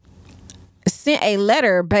dad sent a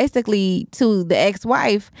letter basically to the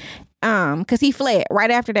ex-wife, because he fled right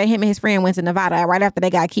after that. Him and his friend went to Nevada right after they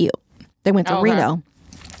got killed. They went to Reno.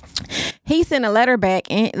 He sent a letter back,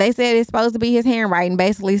 and they said it's supposed to be his handwriting,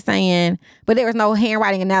 basically saying, but there was no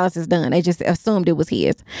handwriting analysis done. They just assumed it was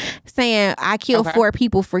his, saying, I killed 4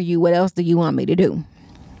 people for you. What else do you want me to do?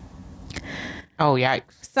 Oh, yikes.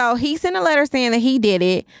 So he sent a letter saying that he did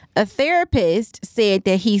it. A therapist said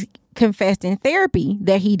that he confessed in therapy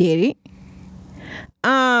that he did it.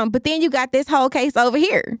 But then you got this whole case over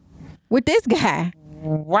here with this guy.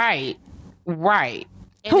 Right. And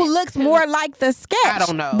who looks more like the sketch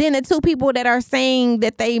than the 2 people that are saying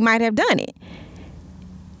that they might have done it.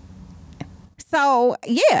 So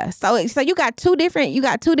yeah, so you got two different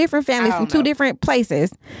families from 2 different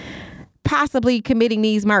places possibly committing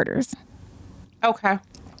these murders. Okay.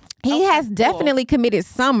 He has definitely committed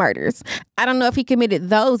some murders. I don't know if he committed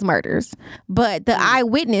those murders, but the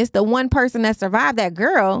eyewitness, the one person that survived that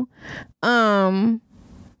girl,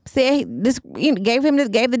 said this, gave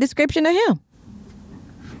the description of him.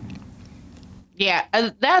 Yeah,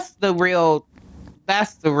 that's the real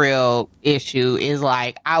issue. Is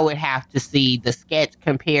like, I would have to see the sketch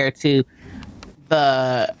compared to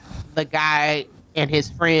the guy and his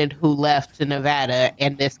friend who left to Nevada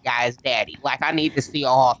and this guy's daddy. Like, I need to see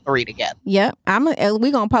all 3 together. Yep,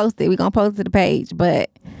 we gonna post it. We gonna post it to the page, but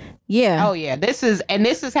yeah. Oh yeah, this is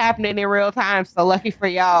happening in real time. So lucky for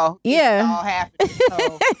y'all. Yeah, it's all happening.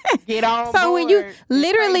 So get on. So board. When you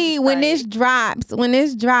literally when this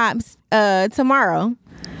drops tomorrow,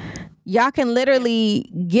 y'all can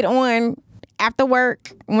literally get on after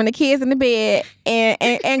work when the kids in the bed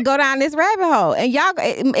and go down this rabbit hole, and y'all,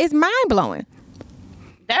 it's mind blowing.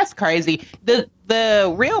 That's crazy.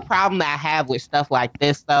 The real problem that I have with stuff like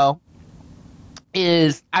this, though,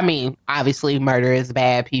 is, I mean, obviously murder is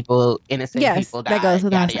bad. Innocent people die. That goes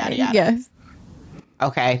without saying. Yada. Yes.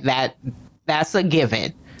 Okay, that's a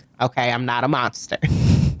given. Okay, I'm not a monster.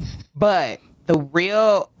 But the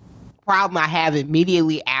real problem I have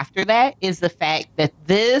immediately after that is the fact that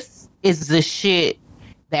this is the shit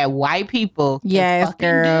that white people can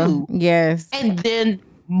fucking do. Yes. And then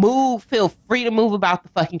feel free to move about the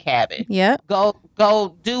fucking cabin. Yep.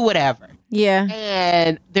 Go do whatever. Yeah.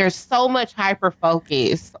 And there's so much hyper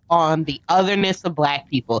focus on the otherness of black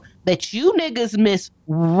people that you niggas miss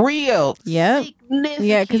real. Yep.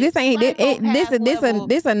 Yeah, because this ain't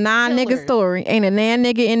this a non-nigga story. Ain't a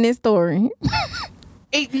nan-nigga in this story.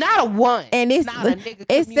 It's not a one. And it's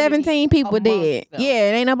 17 people dead. Them.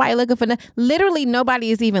 Yeah, ain't nobody looking for literally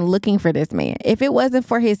nobody is even looking for this man. If it wasn't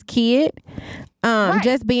for his kid,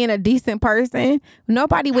 just being a decent person,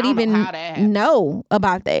 nobody would even know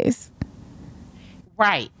about this.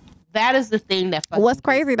 Right. That is the thing that what's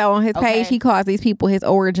crazy though, on his page, he calls these people his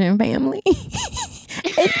origin family.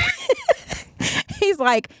 He's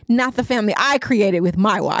like, not the family I created with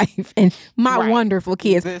my wife and my wonderful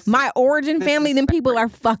kids. My origin family, them people are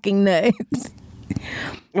fucking nuts.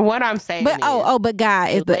 What I'm saying but but God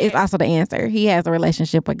is also the answer. He has a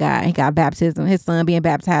relationship with God. He got baptism, his son being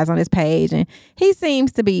baptized on his page, and he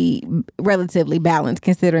seems to be relatively balanced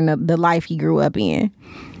considering the life he grew up in.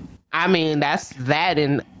 I mean, that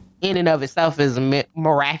in and of itself is a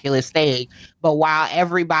miraculous thing. But while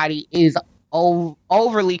everybody is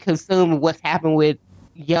overly consumed with what's happened with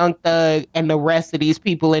Young Thug and the rest of these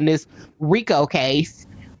people in this RICO case,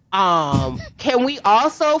 can we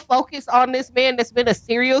also focus on this man that's been a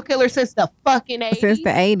serial killer since the fucking 80s? Since the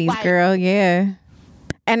 80s, girl, yeah.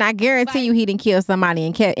 And I guarantee you he didn't kill somebody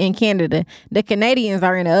in Canada. The Canadians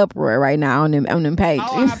are in an uproar right now on them pages.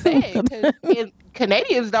 Oh, I bet.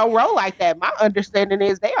 Canadians don't roll like that. My understanding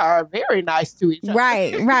is they are very nice to each other.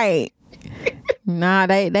 Right. Nah,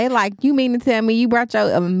 they like, you mean to tell me you brought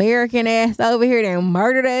your American ass over here and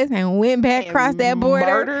murdered us and went back across that border?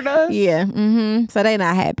 Murdered us? Yeah. Mm-hmm. So they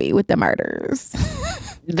not happy with the murders.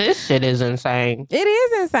 This shit is insane. It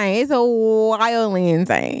is insane. It's a wildly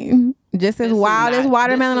insane. Just as wild as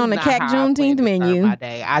watermelon on the Cat Juneteenth menu. My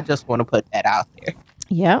day. I just want to put that out there.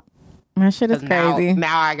 Yep. That shit is crazy.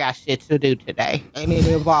 Now I got shit to do today. And it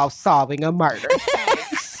involves solving a murder.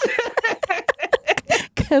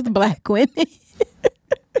 Because Black women.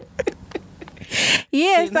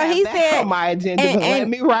 Yeah, so he said on my agenda, but let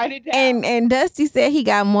me write it down. And Dusty said he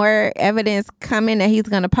got more evidence coming that he's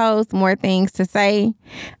gonna post, more things to say.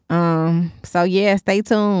 So yeah, stay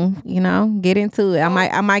tuned. You know, get into it.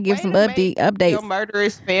 I might give some updates. Your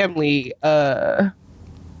murderous family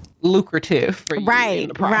lucrative for you.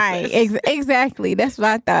 Right. Exactly. That's what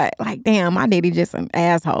I thought. Like, damn, my daddy just an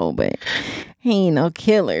asshole, but he ain't no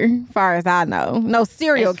killer, far as I know. No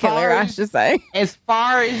serial killer, I should say. As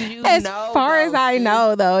far as you know. As far as I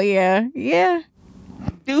know, though, yeah. Yeah.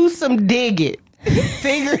 Do some digging.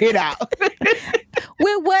 Figure it out.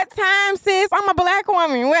 With what time, sis? I'm a Black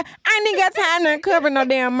woman. Well, I ain't got time to uncover no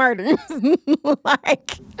damn murders.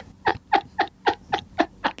 Like...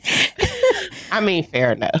 I mean,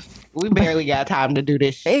 fair enough. We barely got time to do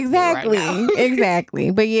this shit. Exactly. Right Exactly.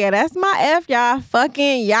 But yeah, that's my F, y'all.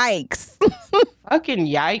 Fucking yikes. Fucking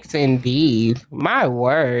yikes indeed. My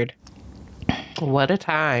word. What a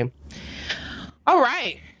time. All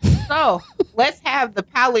right. So let's have the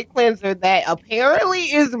palate cleanser that apparently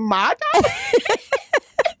is my topic.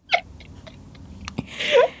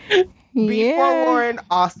 Be forewarned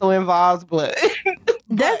also involves blood.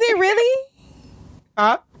 Does it really?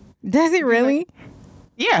 Huh? Does it really?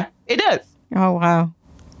 Yeah, it does. Oh, wow.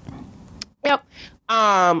 Yep.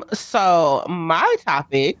 So my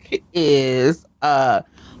topic is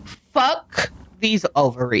fuck these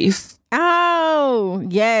ovaries. Oh,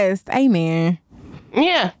 yes. Amen.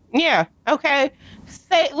 Yeah. Okay.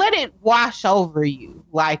 Let it wash over you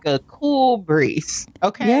like a cool breeze.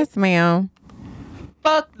 Okay? Yes, ma'am.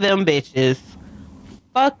 Fuck them bitches.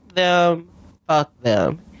 Fuck them.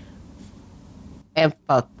 And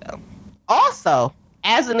fuck them. Also,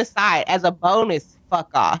 as an aside, as a bonus fuck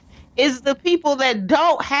off, is the people that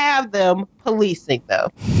don't have them policing them.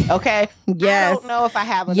 Okay? Yes. I don't know if I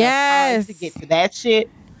have enough time to get to that shit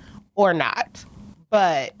or not.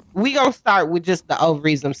 But we gonna start with just the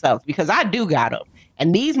ovaries themselves because I do got them.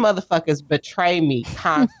 And these motherfuckers betray me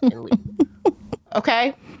constantly.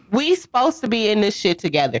 Okay? We supposed to be in this shit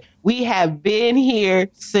together. We have been here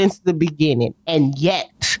since the beginning. And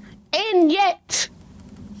yet,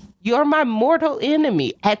 you're my mortal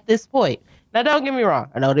enemy at this point. Now, don't get me wrong.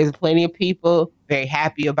 I know there's plenty of people very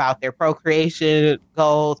happy about their procreation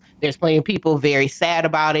goals. There's plenty of people very sad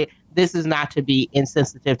about it. This is not to be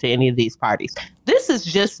insensitive to any of these parties. This is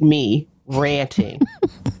just me ranting.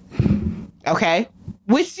 Okay?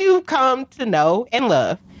 Which you've come to know and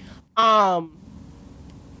love.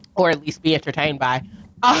 Or at least be entertained by.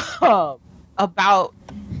 About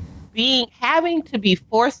having to be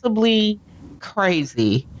forcibly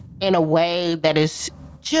crazy in a way that is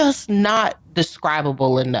just not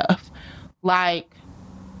describable enough. Like,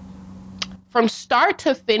 from start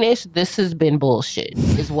to finish, this has been bullshit,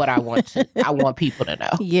 is what I want people to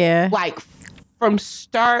know. Yeah. Like, from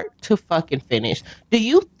start to fucking finish. Do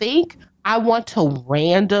you think I want to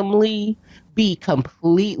randomly be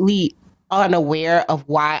completely unaware of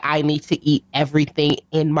why I need to eat everything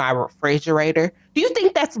in my refrigerator? Do you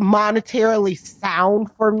think that's monetarily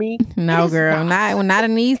sound for me? No, girl, not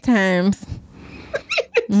in these times.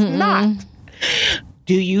 It's not.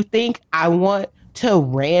 Do you think I want to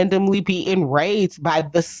randomly be enraged by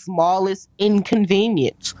the smallest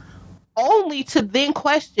inconvenience, only to then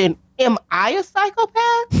question, am I a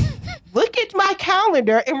psychopath? Look at my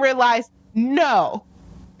calendar and realize, no,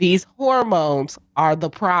 these hormones are the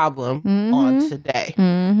problem on today.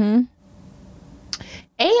 Mm-hmm.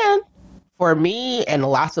 And for me and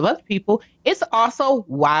lots of other people, it's also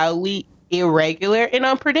wildly irregular and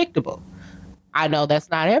unpredictable. I know that's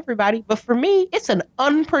not everybody, but for me, it's an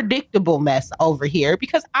unpredictable mess over here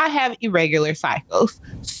because I have irregular cycles.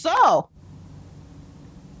 So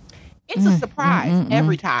it's a surprise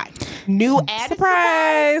every time. New added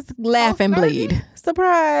surprise, laugh and bleed.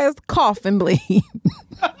 Surprise, cough and bleed.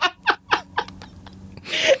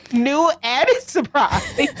 New added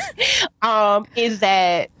surprise is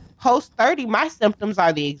that post 30, my symptoms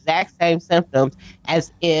are the exact same symptoms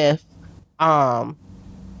as if I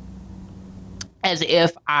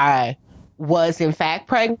was in fact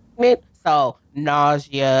pregnant. So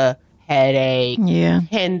nausea, headache,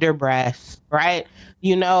 tender breasts, right?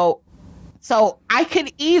 You know, so I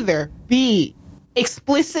could either be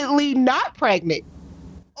explicitly not pregnant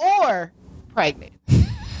or pregnant.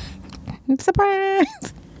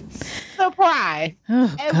 Surprise.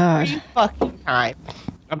 Oh, every fucking time.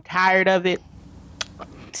 I'm tired of it.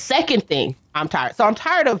 Second thing, I'm tired. So I'm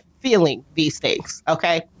tired of feeling these things,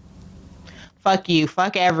 okay? Fuck you,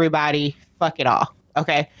 fuck everybody, fuck it all,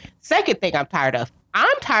 okay? Second thing I'm tired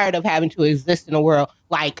of having to exist in a world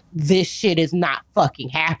like this shit is not fucking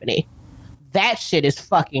happening. That shit is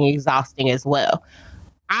fucking exhausting as well.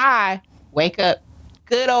 I wake up,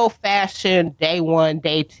 good old-fashioned day 1,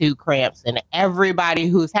 day 2 cramps, and everybody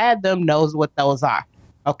who's had them knows what those are,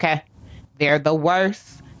 okay? They're the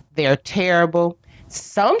worst. They're terrible.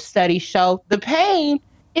 Some studies show the pain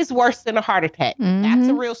is worse than a heart attack. That's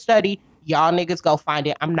a real study. Y'all niggas go find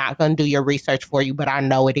it. I'm not going to do your research for you, but I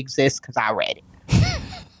know it exists because I read it.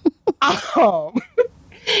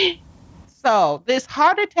 So this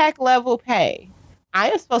heart attack level pain,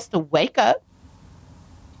 I am supposed to wake up,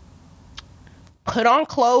 put on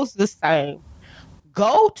clothes the same,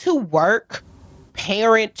 go to work,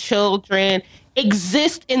 parent children,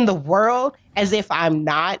 exist in the world as if I'm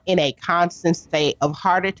not in a constant state of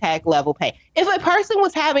heart attack level pain. If a person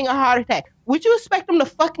was having a heart attack, would you expect them to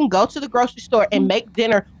fucking go to the grocery store and make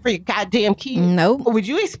dinner for your goddamn kids? Nope. Or would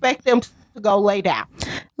you expect them to go lay down?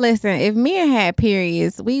 Listen, if Mia had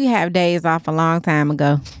periods, we have days off a long time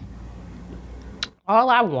ago. All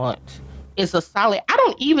I want is a solid, I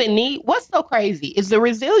don't even need, what's so crazy is the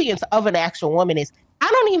resilience of an actual woman is, I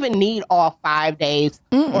don't even need all 5 days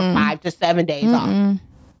or 5 to 7 days off.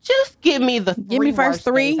 Just give me the give me first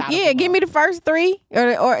 3. Yeah, give me the first 3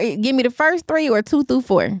 or give me the first 3 or 2 through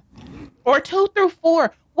 4. Or 2 through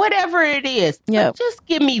 4, whatever it is. Yep. Just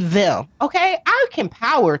give me them, okay? I can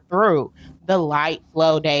power through the light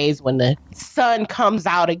flow days when the sun comes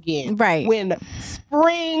out again. Right. When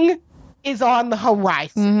spring is on the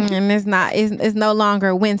horizon. And it's no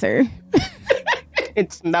longer winter.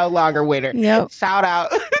 It's no longer winter. Yep. Shout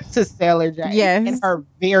out to Sailor Jane and her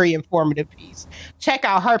very informative piece. Check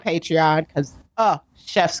out her Patreon because,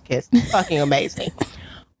 chef's kiss. Fucking amazing.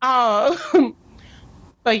 But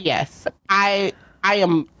yes, I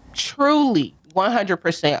am truly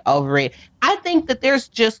 100% over it. I think that there's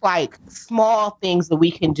just like small things that we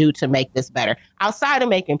can do to make this better. Outside of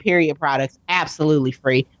making period products absolutely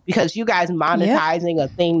free, because you guys monetizing a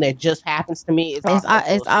thing that just happens to me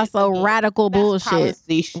is also radical bullshit.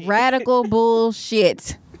 Radical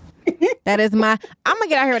bullshit. That is I'm gonna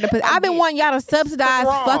get out here with the I've been wanting y'all to subsidize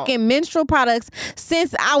fucking menstrual products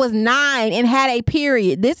since I was 9 and had a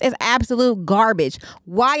period. This is absolute garbage.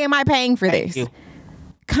 Why am I paying for this?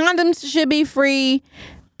 Condoms should be free.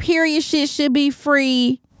 Period shit should be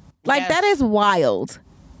free. Like, that is wild.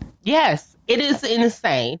 Yes, it is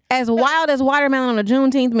insane. As wild as watermelon on a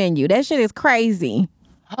Juneteenth menu. That shit is crazy.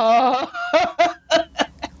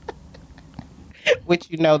 Which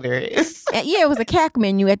you know there is. Yeah, it was a CAC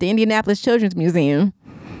menu at the Indianapolis Children's Museum.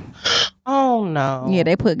 Oh, no. Yeah,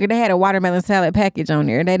 they had a watermelon salad package on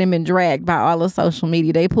there. They done been dragged by all of social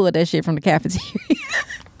media. They pulled that shit from the cafeteria.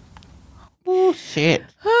 Oh, shit.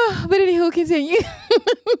 But anywho, continue.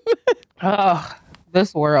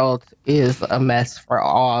 This world is a mess for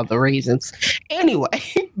all the reasons. Anyway,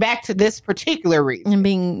 back to this particular reason. And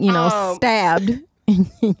being, stabbed in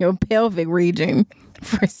your pelvic region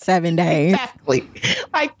for 7 days. Exactly.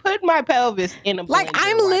 Like, put my pelvis in a blender. Like,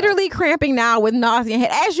 I'm literally cramping now with nausea and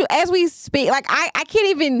head. As we speak, like, I can't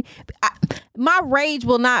even... my rage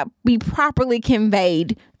will not be properly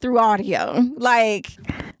conveyed through audio. Like...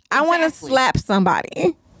 I want to slap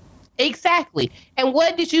somebody. Exactly. And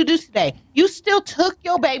what did you do today? You still took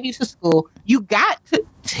your baby to school. You got to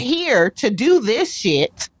here to do this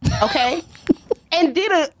shit, okay? And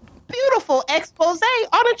did a beautiful expose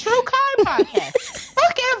on a true crime podcast.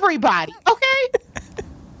 Fuck everybody, okay?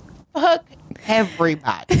 Fuck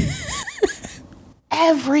everybody.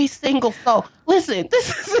 Every single soul. Listen, this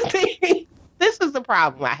is the thing. this is the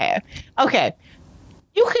problem I have. Okay.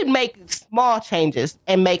 You could make small changes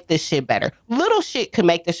and make this shit better. Little shit could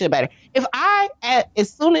make this shit better. If as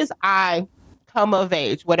soon as I come of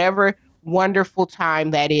age, whatever wonderful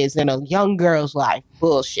time that is in a young girl's life,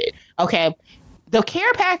 bullshit. Okay. The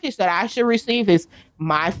care package that I should receive is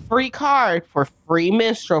my free card for free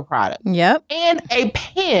menstrual products. Yep. And a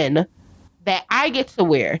pen that I get to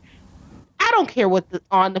wear. I don't care what's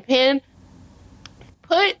on the pen.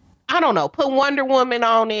 Put Wonder Woman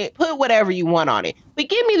on it. Put whatever you want on it. But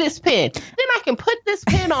give me this pen. Then I can put this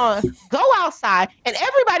pen on, go outside, and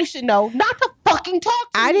everybody should know not to fucking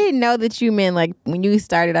talk to me. I didn't know that you meant, like, when you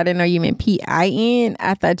started, I didn't know you meant P-I-N.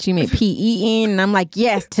 I thought you meant P-E-N. And I'm like,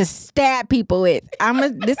 yes, to stab people with.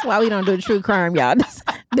 This is why we don't do true crime, y'all.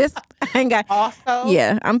 This I ain't got. Also,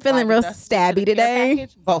 yeah, I'm feeling real stabby today.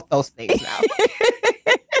 Package, both those things now.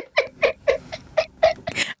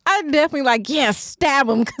 I'm definitely like, yes, stab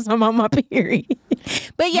them because I'm on my period.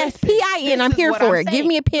 But yes, P-I-N, I'm here for it. Give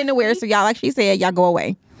me a pen to wear so y'all, like she said, y'all go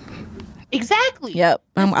away. Exactly. Yep,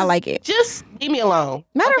 I like it. Just leave me alone.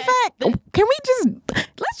 Matter of fact, can we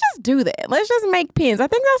let's just do that. Let's just make pens. I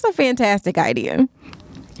think that's a fantastic idea.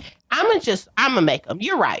 I'm gonna make them.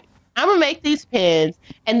 You're right. I'm gonna make these pens,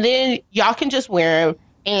 and then y'all can just wear them.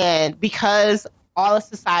 And because all of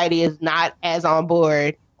society is not as on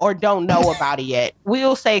board or don't know about it yet,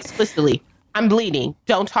 we'll say explicitly, I'm bleeding.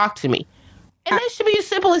 Don't talk to me. And that should be as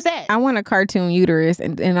simple as that. I want a cartoon uterus,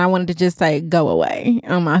 and I wanted to just say, go away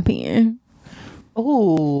on my pen.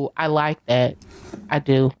 Ooh, I like that. I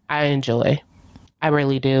do. I enjoy. I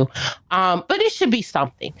really do. But it should be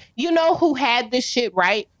something. You know who had this shit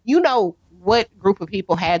right? You know what group of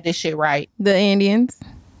people had this shit right? The Indians.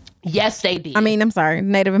 Yes, they did. I mean, I'm sorry,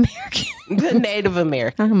 Native American. The Native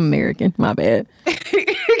American. I'm American. My bad.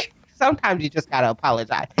 Sometimes you just gotta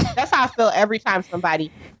apologize. That's how I feel every time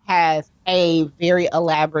somebody has a very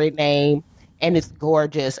elaborate name and it's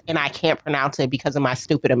gorgeous and I can't pronounce it because of my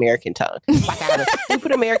stupid American tongue. Like I have a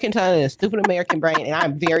stupid American tongue and a stupid American brain, and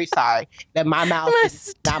I'm very sorry that my mouth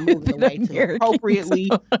is not moving the way to appropriately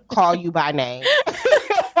call you by name.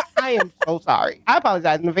 I am so sorry. I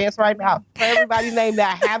apologize in advance right now for everybody's name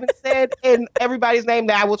that I haven't said and everybody's name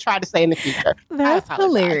that I will try to say in the future. That's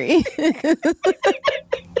hilarious.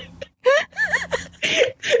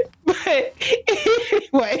 But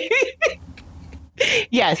anyway,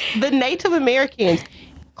 yes, the Native Americans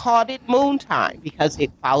called it moon time because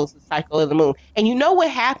it follows the cycle of the moon. And you know what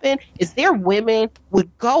happened is their women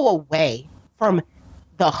would go away from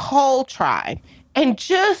the whole tribe and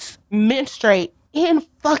just menstruate in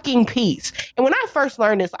fucking peace. And when I first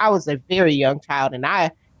learned this, I was a very young child and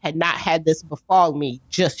I had not had this befall me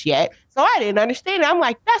just yet. So I didn't understand it. I'm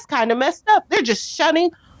like, that's kind of messed up. They're just shunning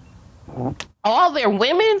all their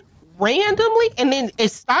women randomly. And then it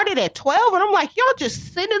started at 12. And I'm like, y'all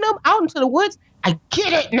just sending them out into the woods. I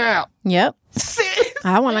get it now. Yep.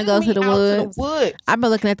 I want to go to the woods. I've been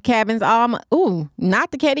looking at the cabins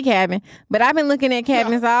not the Katie cabin, but I've been looking at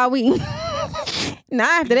cabins all week. Now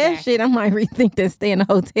after that shit, I might rethink that, stay in a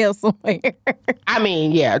hotel somewhere. I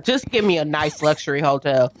mean, yeah, just give me a nice luxury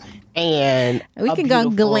hotel and we can go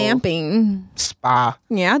glamping spa.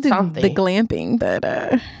 Yeah, I'll do the glamping,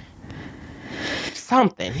 but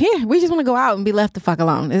something. Yeah, we just want to go out and be left the fuck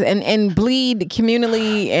alone and bleed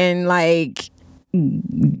communally and like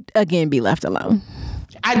again be left alone.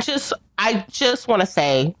 I just want to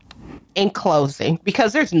say, in closing,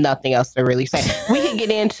 because there's nothing else to really say. We can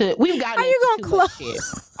get into. We've gotten into too much shit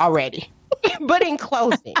already. But in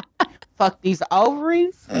closing, fuck these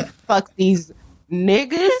ovaries. Fuck these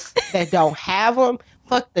niggas that don't have them.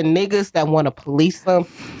 Fuck the niggas that want to police them.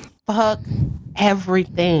 Fuck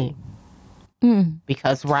everything.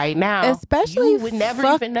 Because right now, especially you would never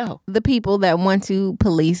even know the people that want to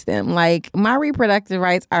police them. Like, my reproductive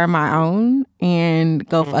rights are my own, and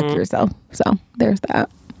go fuck yourself. So there's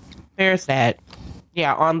that. There's that.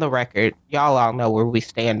 Yeah, on the record, y'all all know where we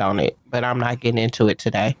stand on it, but I'm not getting into it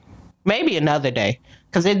today. Maybe another day,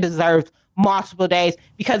 because it deserves multiple days.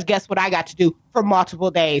 Because guess what I got to do for multiple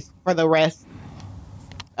days for the rest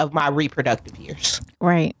of my reproductive years.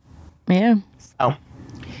 Right. Yeah. So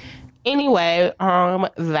anyway,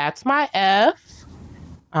 that's my F.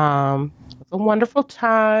 It was a wonderful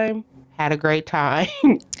time. Had a great time.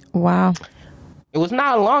 Wow. It was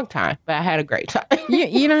not a long time, but I had a great time.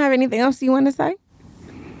 You don't have anything else you want to say?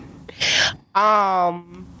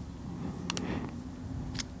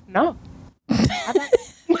 No.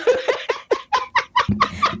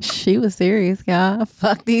 She was serious, y'all.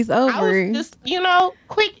 Fuck these ovaries. I was just,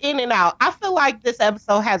 quick in and out. I feel like this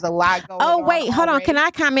episode has a lot going on. Oh, wait, hold on. Can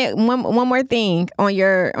I comment one more thing on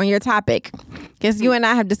your topic? because you and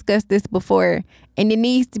I have discussed this before, and it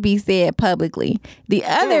needs to be said publicly. The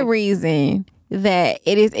other reason that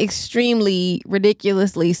it is extremely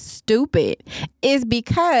ridiculously stupid is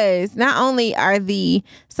because not only are the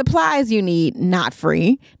supplies you need not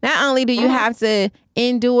free, not only do you have to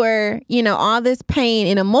endure, all this pain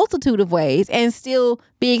in a multitude of ways and still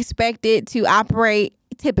be expected to operate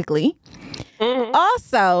typically.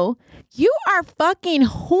 Also, you are fucking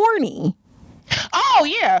horny. Oh,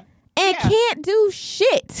 yeah. And can't do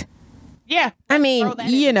shit. Yeah. I mean,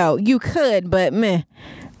 you could, but meh.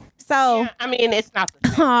 So, I mean, it's not the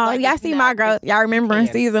same. Y'all see my growth. Y'all remember in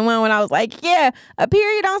season 1 when I was like, a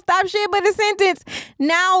period don't stop shit but a sentence.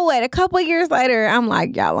 Now what? A couple of years later, I'm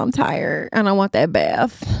like, y'all, I'm tired. I don't want that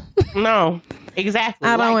bath. No, exactly.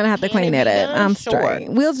 I don't want to have to clean that up. I'm straight.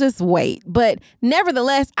 We'll just wait. But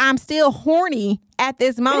nevertheless, I'm still horny at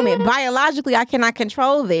this moment. Biologically, I cannot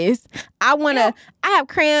control this. I have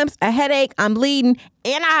cramps, a headache, I'm bleeding,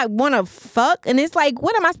 and I want to fuck. And it's like,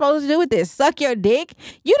 what am I supposed to do with this? Suck your dick?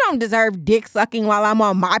 You don't deserve dick sucking while I'm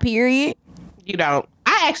on my period. You don't.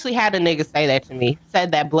 I actually had a nigga say that to me.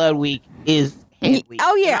 Said that blood week is head week.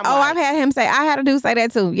 Oh, yeah. I've had him say, I had a dude say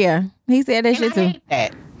that too. Yeah. He said that shit too. I hate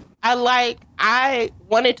that. I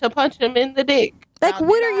wanted to punch him in the dick. Like,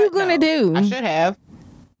 what are you going to do? I should have.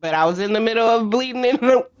 But I was in the middle of bleeding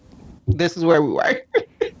and this is where we were.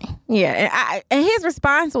 Yeah, and his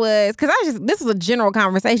response was, because this was a general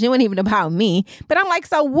conversation, it wasn't even about me. But I'm like,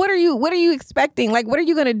 so what are you expecting? Like, what are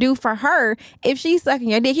you gonna do for her if she's sucking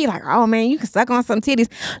your dick? He's like, oh man, you can suck on some titties.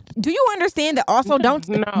 Do you understand that also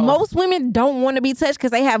most women don't want to be touched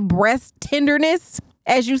because they have breast tenderness,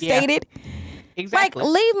 as you stated? Exactly.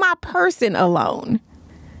 Like, leave my person alone.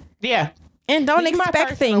 Yeah. And don't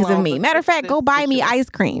expect things of me. Matter of fact, go buy me ice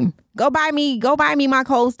cream. Go buy me my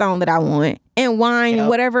Cold Stone that I want, and wine and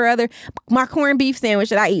whatever other, my corned beef sandwich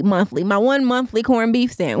that I eat monthly, my 1 monthly corned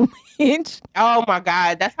beef sandwich. Oh my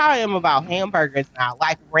God. That's how I am about hamburgers now.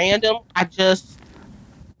 Like random, because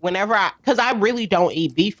I really don't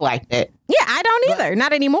eat beef like that. Yeah, I don't either.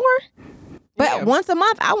 Not anymore. But once a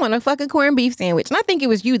month, I want a fucking corned beef sandwich. And I think it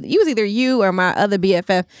was either you or my other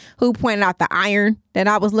BFF who pointed out the iron that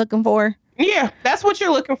I was looking for. Yeah, that's what you're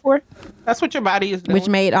looking for. That's what your body is doing. Which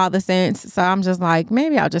made all the sense. So I'm just like,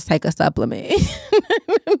 maybe I'll just take a supplement.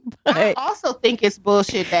 But I also think it's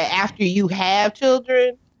bullshit that after you have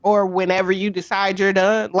children or whenever you decide you're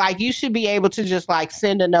done, like you should be able to just like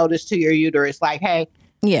send a notice to your uterus like, hey,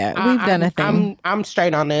 yeah, we've done a thing. I'm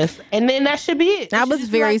straight on this. And then that should be it. I was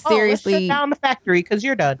very seriously let's shut down the factory because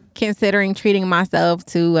you're done. Considering treating myself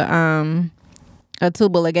to a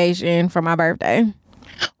tubal ligation for my birthday.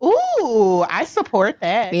 Ooh, I support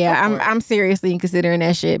that. Yeah, I'm seriously considering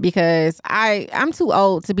that shit because I'm too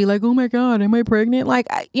old to be like, oh my God, am I pregnant? Like,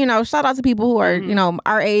 shout out to people who are,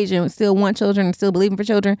 our age and still want children and still believing for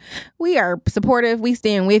children. We are supportive. We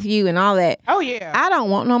stand with you and all that. Oh yeah. I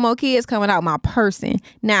don't want no more kids coming out my person.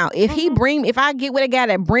 Now, if I get with a guy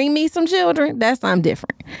that bring me some children, that's something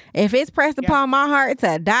different. If it's pressed upon my heart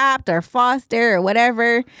to adopt or foster or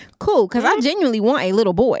whatever, cool. Because I genuinely want a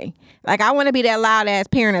little boy. Like, I want to be that loud ass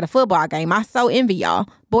parent at a football game. I so envy y'all,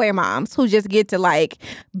 boy moms, who just get to like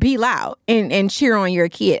be loud and cheer on your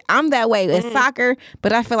kid. I'm that way with soccer,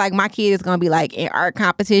 but I feel like my kid is going to be like in art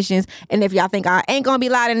competitions. And if y'all think I ain't going to be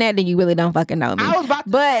loud in that, then you really don't fucking know me. I was about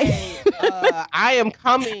to say, I am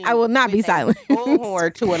coming. I will not be silent.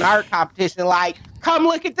 Bullhorn to an art competition. Like, come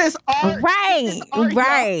look at this art. Right.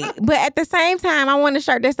 But at the same time, I want a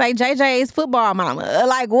shirt that's like JJ's football mama,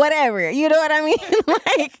 like whatever. You know what I mean?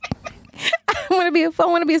 Like, I want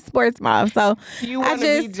to be a sports mom. So you want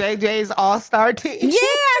to be JJ's all-star team? Yeah,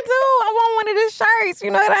 I do. I want one of the shirts.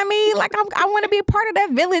 You know what I mean? Like, I want to be a part of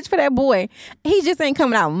that village for that boy. He just ain't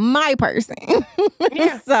coming out my person.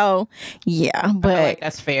 Yeah. So yeah, but I feel like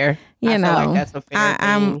that's fair. You know, like that's a fair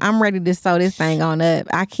thing. I'm ready to sew this thing on up.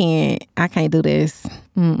 I can't do this.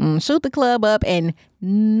 Shoot the club up and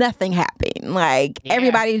nothing happened. Like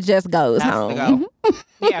everybody just goes home.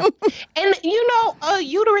 Yeah, and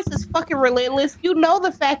uterus is fucking relentless. You know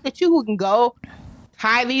the fact that you can go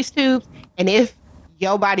tie these tubes, and if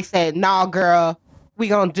your body said, "Nah, girl, we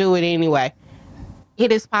gonna do it anyway."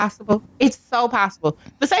 It is possible. It's so possible.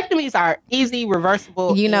 Vasectomies are easy,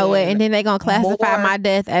 reversible. You know what? And then they're going to classify my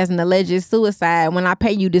death as an alleged suicide when I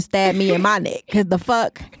pay you to stab me in my neck. Because the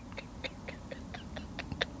fuck?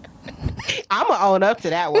 I'm going to own up to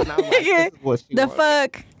that one. I'm like, this is what you want.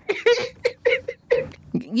 Fuck?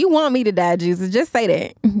 You want me to die, Jesus. Just say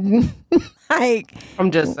that. Like,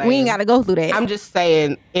 I'm just saying. We ain't got to go through that. I'm just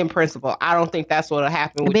saying, in principle, I don't think that's what'll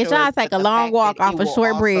happen. Bitch, I'll take a long walk off a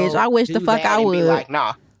short bridge. I wish the fuck I would. Be like,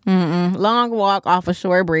 nah. Long walk off a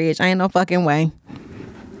short bridge. Ain't no fucking way.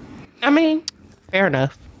 I mean, fair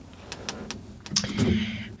enough.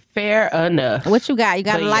 Fair enough. What you got? You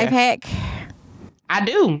got a life hack? I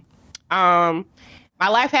do. My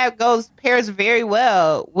life hack pairs very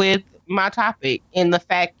well with my topic in the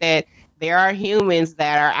fact that there are humans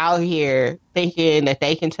that are out here thinking that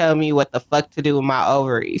they can tell me what the fuck to do with my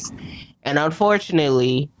ovaries. And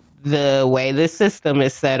unfortunately, the way this system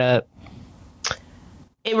is set up,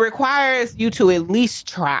 it requires you to at least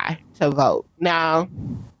try to vote. Now,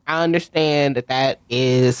 I understand that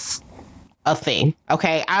is a thing,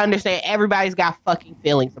 okay? I understand everybody's got fucking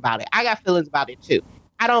feelings about it. I got feelings about it too.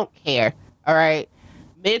 I don't care, all right?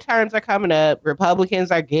 Midterms are coming up.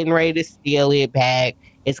 Republicans are getting ready to steal it back.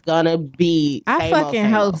 It's gonna be. I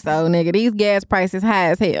fucking hope so, nigga. These gas prices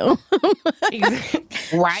high as hell.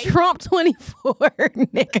 Right? Trump 24,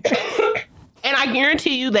 nigga. And I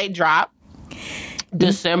guarantee you they drop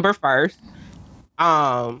December 1st.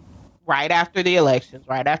 Right after the elections,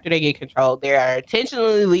 right after they get control. They are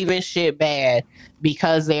intentionally leaving shit bad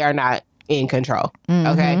because they are not in control.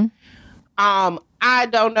 Okay? I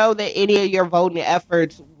don't know that any of your voting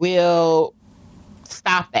efforts will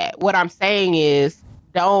stop that. What I'm saying is,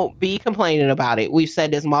 don't be complaining about it. We've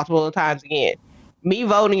said this multiple times again. Me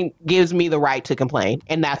voting gives me the right to complain,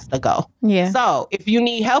 and that's the goal. Yeah. So if you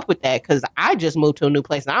need help with that, because I just moved to a new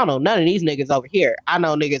place, and I don't know none of these niggas over here. I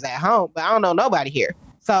know niggas at home, but I don't know nobody here.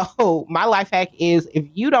 So my life hack is, if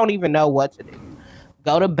you don't even know what to do,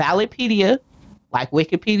 go to Ballotpedia, like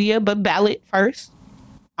Wikipedia, but ballot first.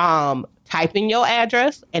 Type in your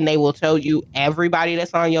address, and they will tell you everybody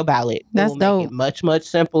that's on your ballot. That's dope. Make it much, much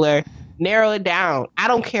simpler. Narrow it down. I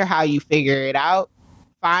don't care how you figure it out.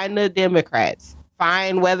 Find the Democrats.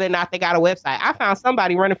 Find whether or not they got a website. I found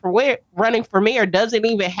somebody running for mayor doesn't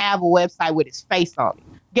even have a website with his face on it.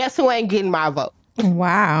 Guess who ain't getting my vote?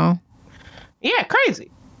 Wow. Yeah, crazy.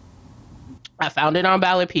 I found it on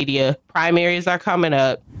Ballotpedia. Primaries are coming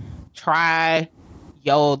up. Try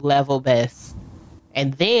your level best.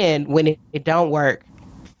 And then when it don't work,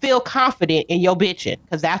 feel confident in your bitching,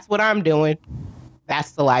 because that's what I'm doing.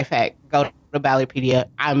 That's the life hack. Go to Ballotpedia.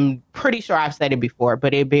 I'm pretty sure I've said it before,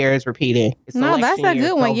 but it bears repeating. No, that's a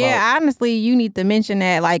good one. Yeah, honestly, you need to mention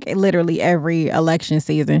that like literally every election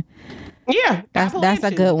season. Yeah, that's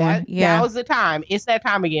a good one. Yeah, that was the time. It's that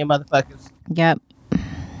time again, motherfuckers. Yep.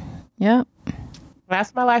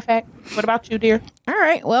 That's my life hack. What about you, dear? All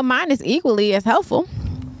right. Well, mine is equally as helpful.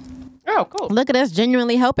 Oh, cool. Look at us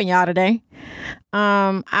genuinely helping y'all today.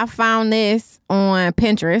 I found this on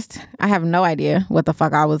Pinterest. I have no idea what the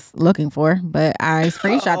fuck I was looking for, but I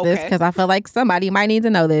screenshot this because I feel like somebody might need to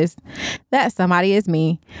know this. That somebody is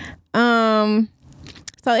me. So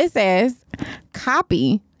it says,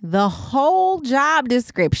 copy the whole job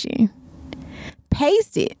description,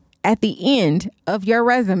 paste it at the end of your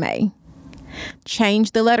resume,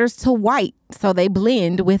 change the letters to white so they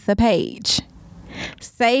blend with the page.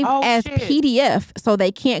 Save as PDF so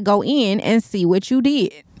they can't go in and see what you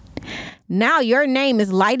did. Now your name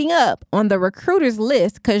is lighting up on the recruiter's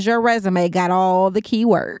list because your resume got all the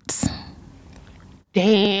keywords.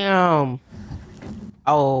 Damn.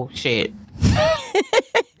 Oh, shit.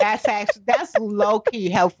 That's low-key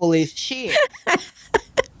helpful as shit.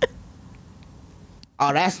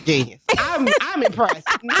 Oh, that's genius. I'm impressed.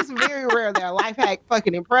 It's very rare that a life hack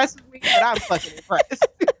fucking impresses me, but I'm fucking impressed.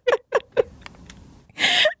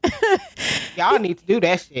 Y'all need to do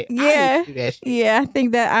that shit. Yeah. I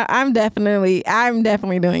think that I'm definitely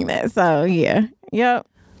doing that. So yeah. Yep.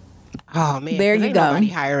 Oh man. There you go. Nobody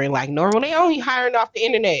hiring like normal. They only hiring off the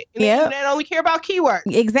internet. And the internet only care about keywords.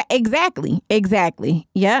 Exactly.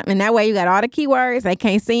 Yep. And that way you got all the keywords. They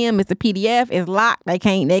can't see them. It's a PDF. It's locked. They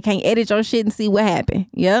can't edit your shit and see what happened.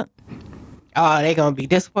 Yep. Oh, they gonna be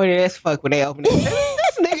disappointed as fuck when they open it.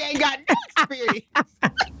 This nigga ain't got no experience.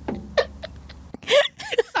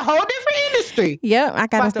 It's a whole different industry. Yep,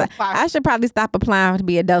 I should probably stop applying to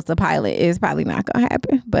be a Delta pilot. It's probably not gonna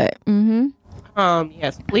happen, but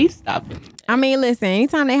yes, please stop it. I mean, listen,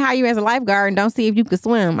 anytime they hire you as a lifeguard and don't see if you can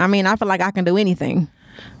swim, I mean, I feel like I can do anything.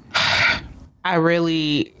 I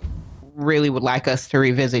really, really would like us to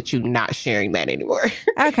revisit you not sharing that anymore.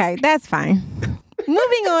 Okay, that's fine.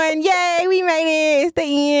 Moving on. Yay, we made it. It's the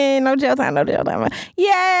end. No jail time.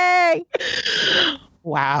 Yay.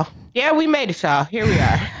 Wow. Yeah, we made it, y'all. Here we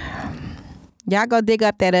are. Y'all go dig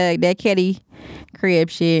up that kitty crib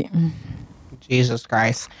shit. Jesus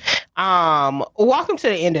Christ. Welcome to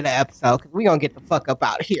the end of the episode, because we're gonna get the fuck up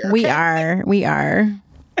out of here. Okay? We are.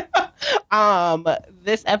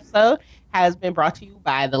 This episode has been brought to you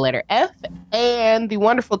by the letter F and the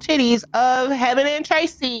wonderful titties of Heaven and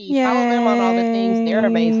Tracy. Yay. Follow them on all the things. They're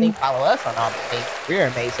amazing. Follow us on all the things. We're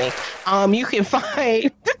amazing.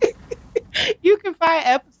 You can find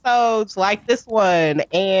episodes like this one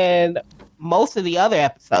and most of the other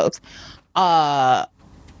episodes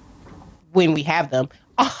when we have them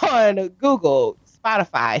on Google,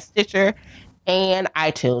 Spotify, Stitcher, and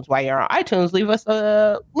iTunes. While you're on iTunes, leave us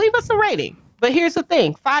a rating. But here's the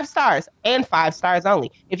thing, 5 stars and 5 stars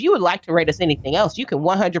only. If you would like to rate us anything else, you can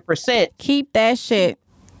 100% keep that shit.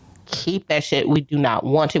 Keep that shit. We do not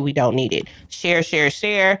want it. We don't need it.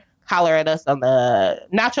 Share. Holler at us on the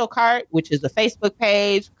Nacho Cart, which is the Facebook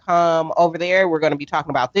page. Come over there. We're going to be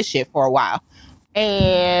talking about this shit for a while.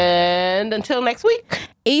 And until next week.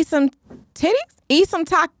 Eat some titties? Eat some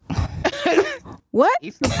tacos. What?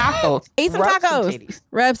 Eat some tacos. Eat some tacos.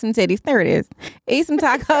 Rub some titties. There it is. Eat some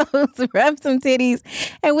tacos. Rub some titties.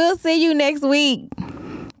 And we'll see you next week.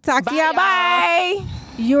 Talk to y'all. Bye.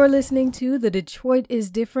 You're listening to the Detroit is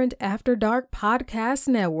Different After Dark Podcast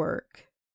Network.